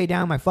BJJ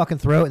down my fucking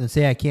throat and then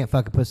say I can't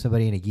fucking put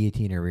somebody in a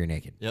guillotine or rear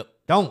naked. Yep.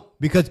 Don't,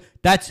 because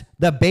that's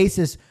the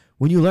basis.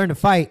 When you learn to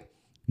fight,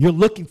 you're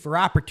looking for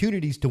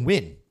opportunities to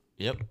win.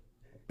 Yep.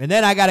 And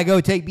then I got to go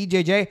take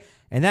BJJ,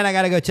 and then I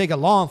got to go take a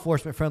law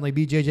enforcement friendly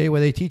BJJ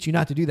where they teach you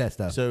not to do that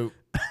stuff. So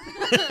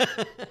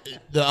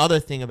the other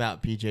thing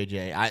about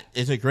BJJ,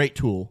 it's a great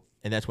tool,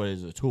 and that's what it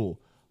is, a tool.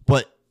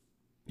 But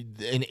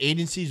and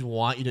agencies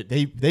want you to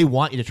they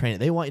want you to train it.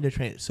 They want you to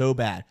train it so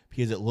bad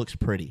because it looks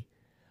pretty.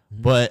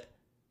 Mm-hmm. But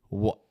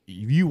if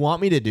you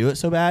want me to do it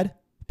so bad,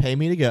 pay for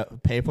me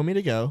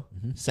to go,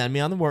 send me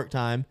on the work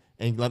time,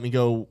 and let me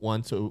go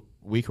once a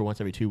week or once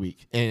every 2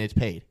 weeks, and it's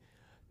paid.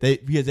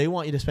 Because they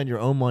want you to spend your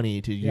own money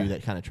to do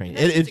that kind of training.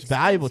 It's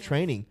valuable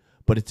training,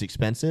 but it's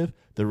expensive.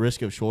 The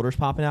risk of shoulders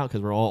popping out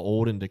because we're all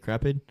old and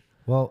decrepit.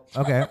 Well,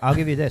 okay, I'll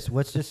give you this.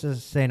 Let's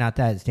just say not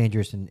that it's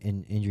dangerous in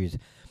injuries.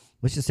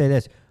 Let's just say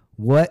this: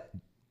 what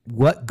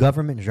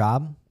government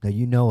job that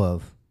you know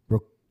of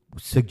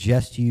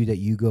suggests to you that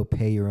you go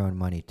pay your own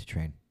money to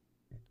train?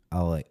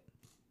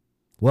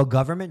 What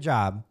government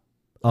job,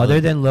 other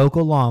than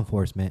local law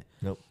enforcement,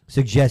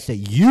 suggests that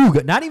you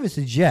not even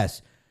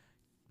suggests,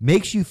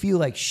 makes you feel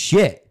like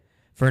shit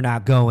for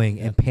not going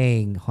and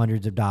paying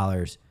hundreds of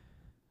dollars?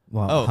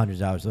 Well,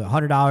 hundreds of dollars,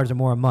 $100 or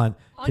more a month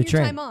On to your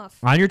train time off.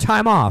 on your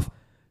time off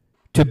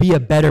to be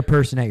a better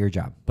person at your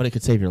job. But it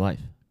could save your life.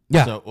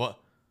 Yeah. So well,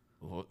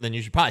 then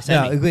you should probably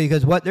send No, me.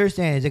 because what they're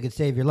saying is it could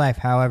save your life.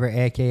 However,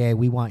 AKA,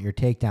 we want your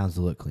takedowns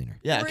to look cleaner.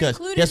 Yeah, We're because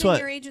included guess in what?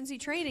 your agency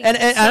training. And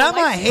So I'm not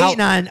like-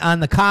 hating on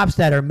the cops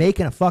that are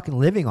making a fucking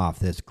living off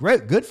this.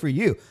 Great, good for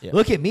you. Yeah.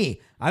 Look at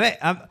me.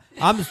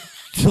 I'm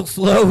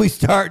slowly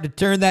starting to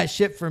turn that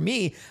ship for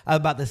me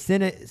about the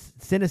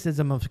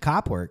cynicism of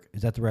cop work.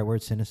 Is that the right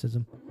word?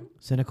 Cynicism,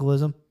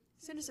 cynicalism,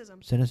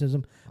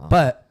 Cynicism.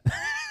 But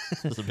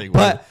That's a big word.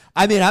 But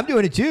I mean, I'm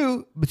doing it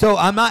too, so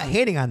I'm not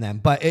hating on them.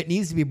 But it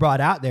needs to be brought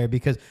out there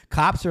because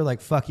cops are like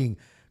fucking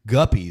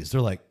guppies.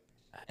 They're like,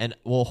 And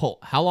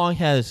how long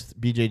has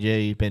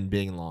BJJ been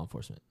big in law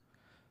enforcement?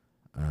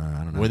 I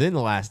don't know. Within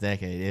the last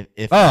decade,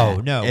 if Oh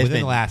that. no, It's within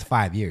been- the last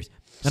 5 years.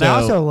 And So- I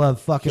also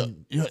love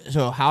fucking.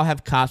 So how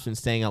have cops been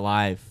staying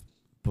alive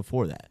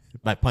before that?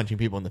 By punching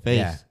people in the face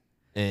Yeah.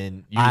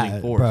 and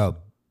using force. Bro,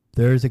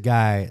 there's a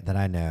guy that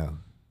I know.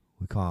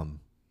 We call him.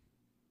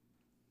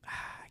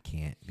 I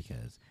can't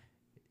because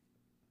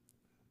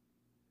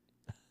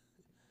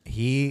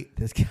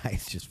this guy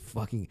is just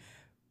fucking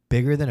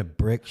bigger than a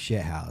brick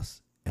shit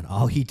house, and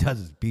all he does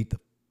is beat the.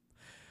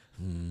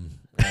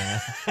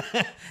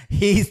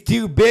 He's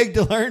too big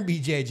to learn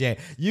BJJ.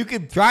 You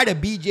could try to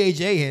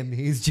BJJ him.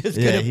 He's just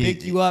gonna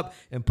pick you up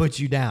and put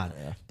you down.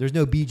 Yeah. There's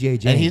no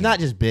BJJ. And he's not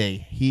just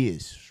big; he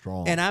is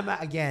strong And I'm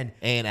again.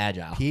 and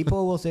agile.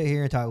 People will sit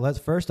here and talk.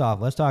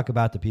 Let's talk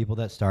about the people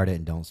that started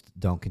and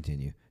don't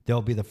continue.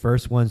 They'll be the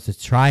first ones to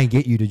try and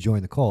get you to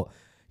join the cult.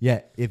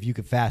 Yet, if you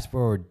could fast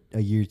forward a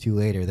year or two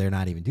later, they're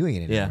not even doing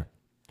it anymore. Yeah.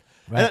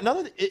 Right? And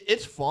another,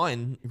 it's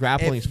fun.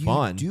 Grappling's If you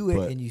fun. do it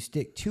but and you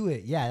stick to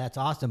it, yeah, that's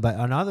awesome. But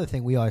another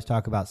thing we always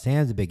talk about,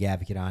 Sam's a big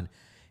advocate on,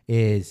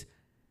 is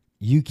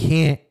you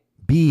can't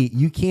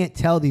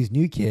tell these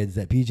new kids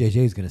that BJJ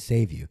is going to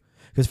save you.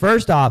 Because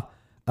first off,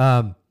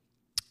 a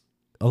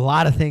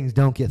lot of things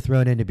don't get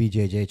thrown into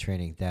BJJ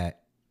training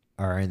that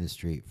are in the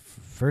street.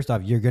 First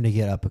off, you're going to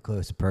get up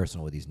close and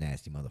personal with these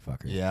nasty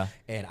motherfuckers. Yeah.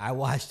 And I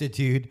watched a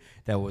dude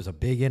that was a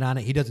big in on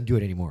it. He doesn't do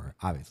it anymore,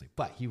 obviously,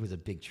 but he was a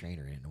big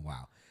trainer in a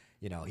while.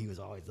 you know, he was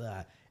always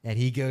and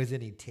he goes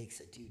in, he takes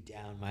a dude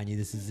down. Mind you,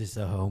 this is just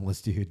a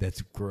homeless dude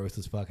that's gross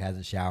as fuck,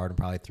 hasn't showered in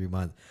probably 3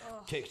 months.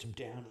 Takes him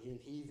down, and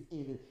he's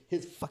in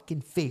his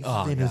fucking face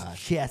and his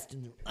chest,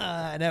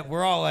 and then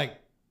we're all like,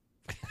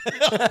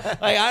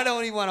 like I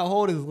don't even want to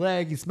hold his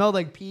leg. He smelled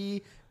like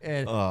pee,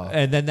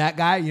 and then that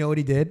guy, you know what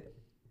he did?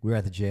 We were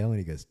at the jail, and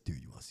he goes, "Dude,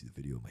 you want to see the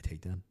video of my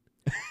takedown?"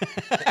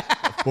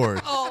 Of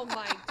course. Oh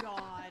my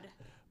god.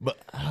 But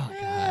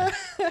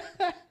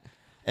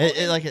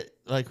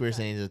like we were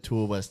saying, it's a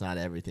tool, but it's not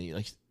everything.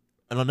 Like,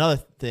 and another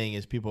thing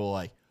is people are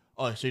like,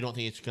 oh, so you don't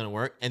think it's gonna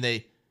work? And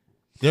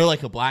they're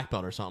like a black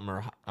belt or something,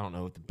 or I don't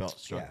know what the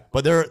belt's struck. Yeah.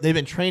 But they've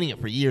been training it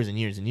for years and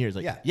years and years.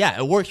 Like, yeah,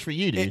 it works for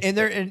you, dude.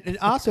 And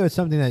also it's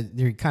something that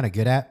you're kind of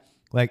good at.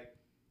 Like,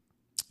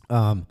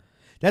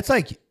 that's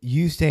like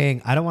you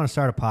saying, I don't want to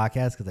start a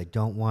podcast because I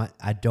don't want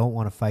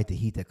to fight the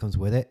heat that comes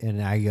with it.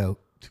 And I go,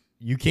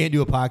 you can't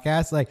do a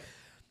podcast? Like,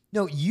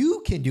 no,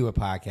 you can do a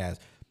podcast.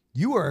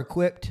 You are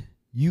equipped.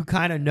 You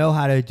kind of know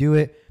how to do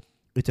it.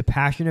 It's a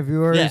passion of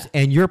yours,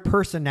 and your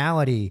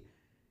personality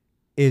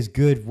is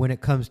good when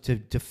it comes to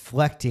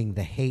deflecting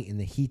the hate and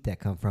the heat that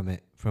come from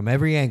it from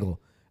every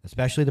angle,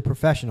 especially the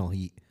professional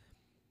heat.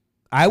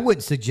 I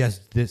wouldn't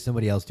suggest that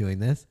somebody else doing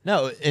this.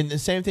 No, and the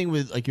same thing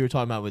with, like you were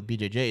talking about with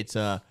BJJ. It's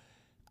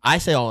I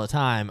say all the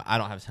time, I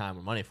don't have time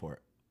or money for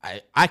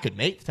it. I could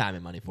make the time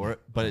and money for it,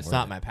 but it's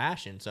not my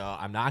passion, so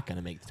I'm not going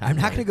to make the time. I'm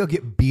not going to go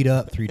get beat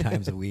up 3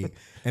 times a week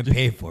and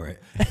pay for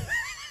it.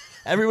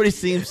 Everybody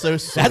seems so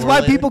sore. That's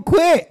why people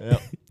quit.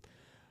 Yep.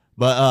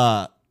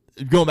 But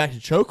going back to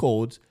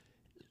chokeholds,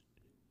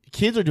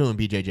 kids are doing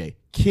BJJ.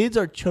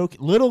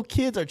 Little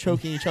kids are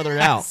choking each other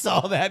out. I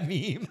saw that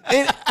meme.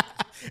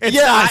 It's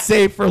not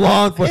safe for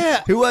law enforcement.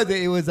 Yeah. Who was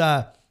it? It was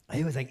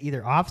like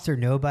either Officer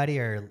Nobody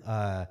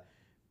or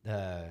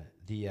the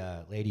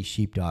Lady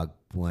Sheepdog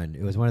one.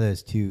 It was one of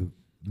those two.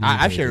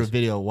 I've shared a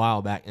video a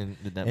while back, and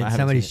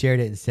somebody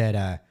shared it and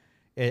said,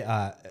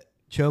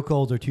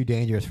 chokeholds are too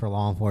dangerous for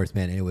law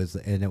enforcement. And it was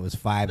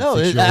 5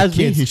 and 6 year old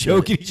kids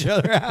choking each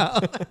other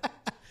out.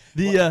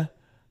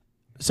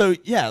 So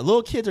yeah,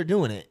 little kids are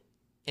doing it,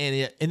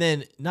 and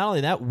then not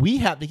only that, we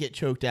have to get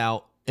choked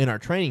out in our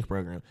training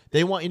program.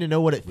 They want you to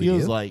know what it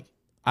feels like.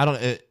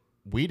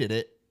 We did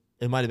it.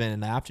 It might have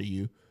been after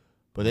you,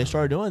 but they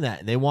started doing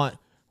that. They want,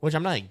 which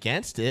I'm not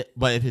against it,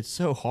 but if it's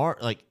so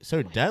hard, like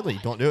so deadly,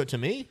 don't do it to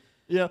me.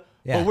 Yeah.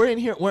 But we're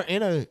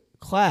in a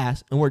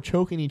class, and we're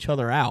choking each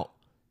other out.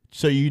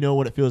 So you know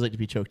what it feels like to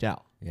be choked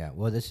out. Yeah,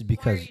 well, this is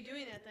because... Why are you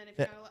doing that then? If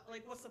you're not,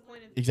 like, what's the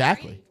point of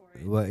exactly training for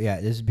it? Well, yeah,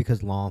 this is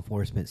because law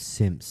enforcement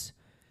simps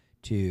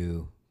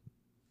to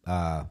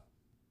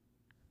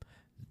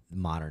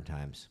modern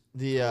times.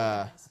 It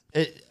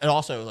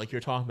also, like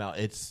you're talking about,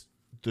 it's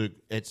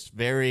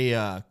very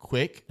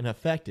quick and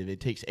effective.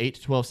 It takes 8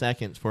 to 12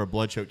 seconds for a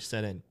blood choke to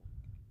set in.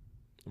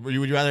 Would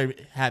you rather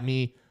have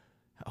me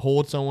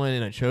hold someone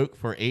in a choke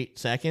for 8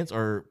 seconds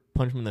or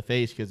punch them in the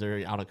face because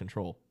they're out of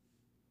control?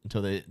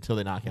 Until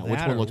they knock out. Which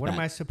one looks bad? What am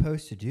I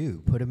supposed to do?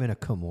 Put him in a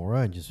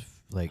Kimura and just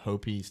like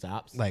hope he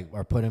stops? Like,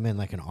 or put him in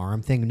like an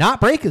arm thing?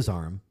 Not break his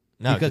arm.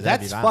 No, because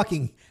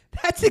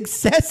that's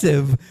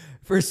excessive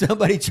for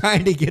somebody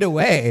trying to get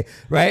away,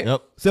 right?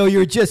 Yep. So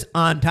you're just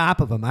on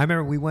top of him. I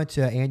remember we went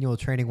to annual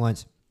training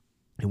once,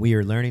 and we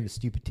were learning the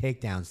stupid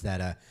takedowns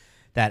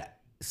that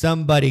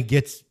somebody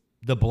gets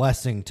the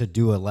blessing to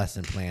do a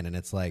lesson plan, and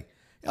it's like,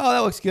 oh, that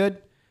looks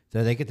good.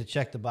 So they get to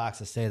check the box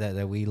to say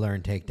that we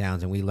learned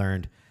takedowns, and we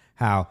learned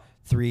how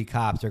 3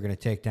 cops are going to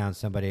take down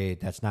somebody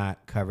that's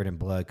not covered in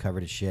blood,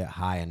 covered in shit,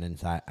 high and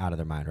inside out of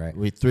their mind, right?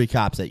 With 3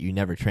 cops that you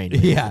never trained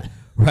with. Yeah,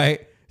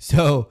 right.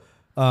 So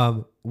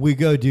we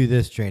go do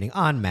this training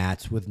on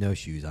mats with no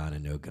shoes on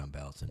and no gun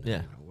belts. And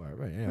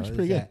it's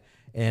pretty good.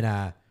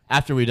 And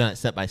after we've done it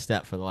step by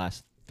step for the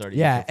last 30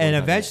 yeah, and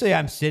eventually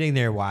I'm sitting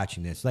there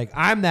watching this. Like,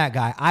 I'm that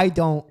guy.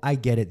 I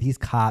get it. These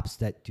cops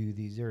that do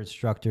these, they're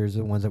instructors,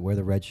 the ones that wear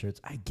the red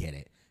shirts. I get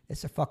it.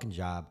 It's their fucking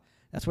job.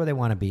 That's where they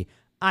want to be.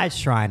 I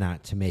try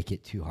not to make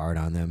it too hard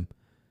on them,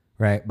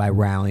 right? By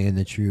rallying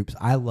the troops.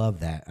 I love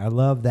that. I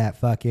love that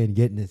fucking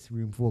getting this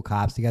room full of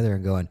cops together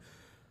and going,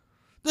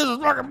 this is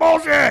fucking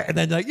bullshit. And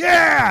then like,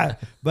 yeah.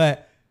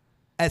 But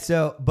at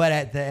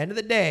the end of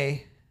the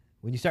day,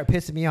 when you start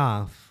pissing me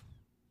off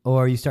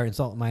or you start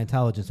insulting my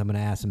intelligence, I'm going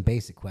to ask some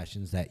basic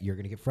questions that you're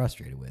going to get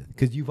frustrated with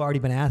because you've already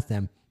been asked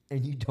them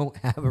and you don't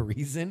have a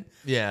reason.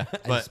 Yeah.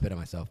 I just spit on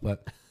myself.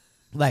 But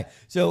like,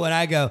 so when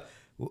I go,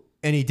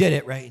 and he did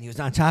it, right? And he was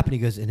on top, and he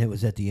goes, and it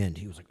was at the end.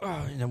 He was like,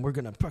 oh, and then we're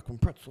going to fucking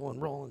pretzel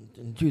and roll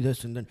and do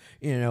this. And then,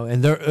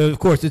 and there, of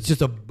course, it's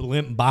just a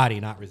limp body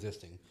not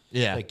resisting.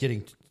 Yeah. Like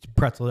getting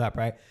pretzeled up,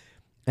 right?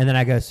 And then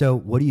I go, so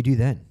what do you do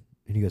then?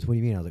 And he goes, what do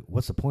you mean? I was like,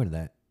 what's the point of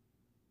that?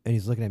 And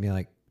he's looking at me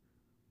like,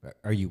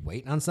 are you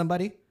waiting on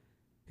somebody?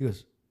 He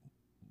goes,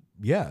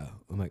 yeah.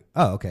 I'm like,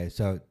 oh, okay.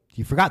 So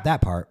you forgot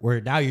that part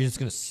where now you're just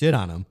going to sit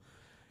on them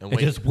and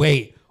just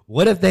wait.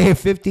 What if they have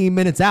 15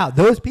 minutes out?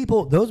 Those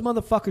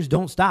motherfuckers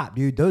don't stop,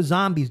 dude. Those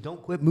zombies don't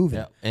quit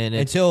moving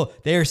until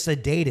they're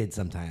sedated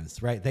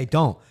sometimes, right? They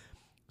don't.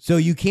 So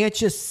you can't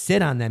just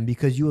sit on them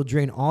because you will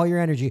drain all your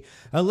energy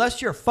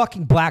unless you're a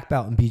fucking black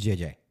belt in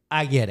BJJ.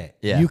 I get it.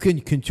 Yeah. You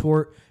can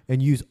contort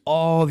and use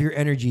all of your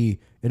energy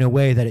in a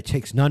way that it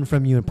takes none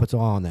from you and puts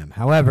all on them.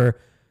 However,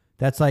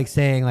 that's like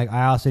saying, like,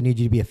 I also need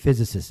you to be a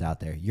physicist out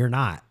there. You're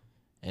not.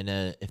 And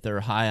if they're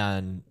high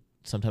on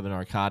some type of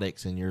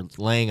narcotics and you're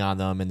laying on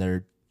them and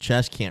their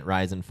chest can't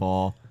rise and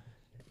fall,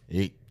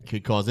 it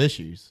could cause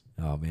issues.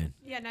 Oh, man.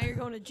 Yeah, now you're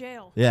going to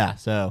jail. Yeah,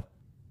 so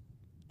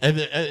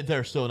if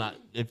they're still not,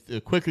 if the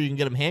quicker you can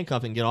get them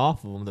handcuffed and get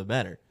off of them, the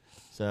better.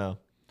 So,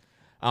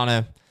 I don't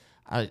know.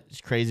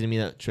 It's crazy to me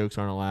that chokes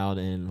aren't allowed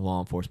in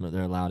law enforcement.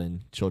 They're allowed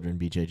in children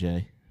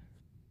BJJ.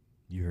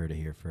 You heard it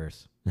here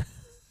first.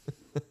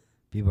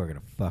 People are going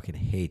to fucking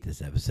hate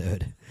this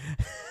episode.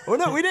 Oh,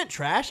 no, we didn't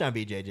trash on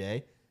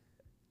BJJ.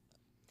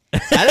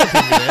 I don't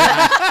think we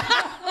did.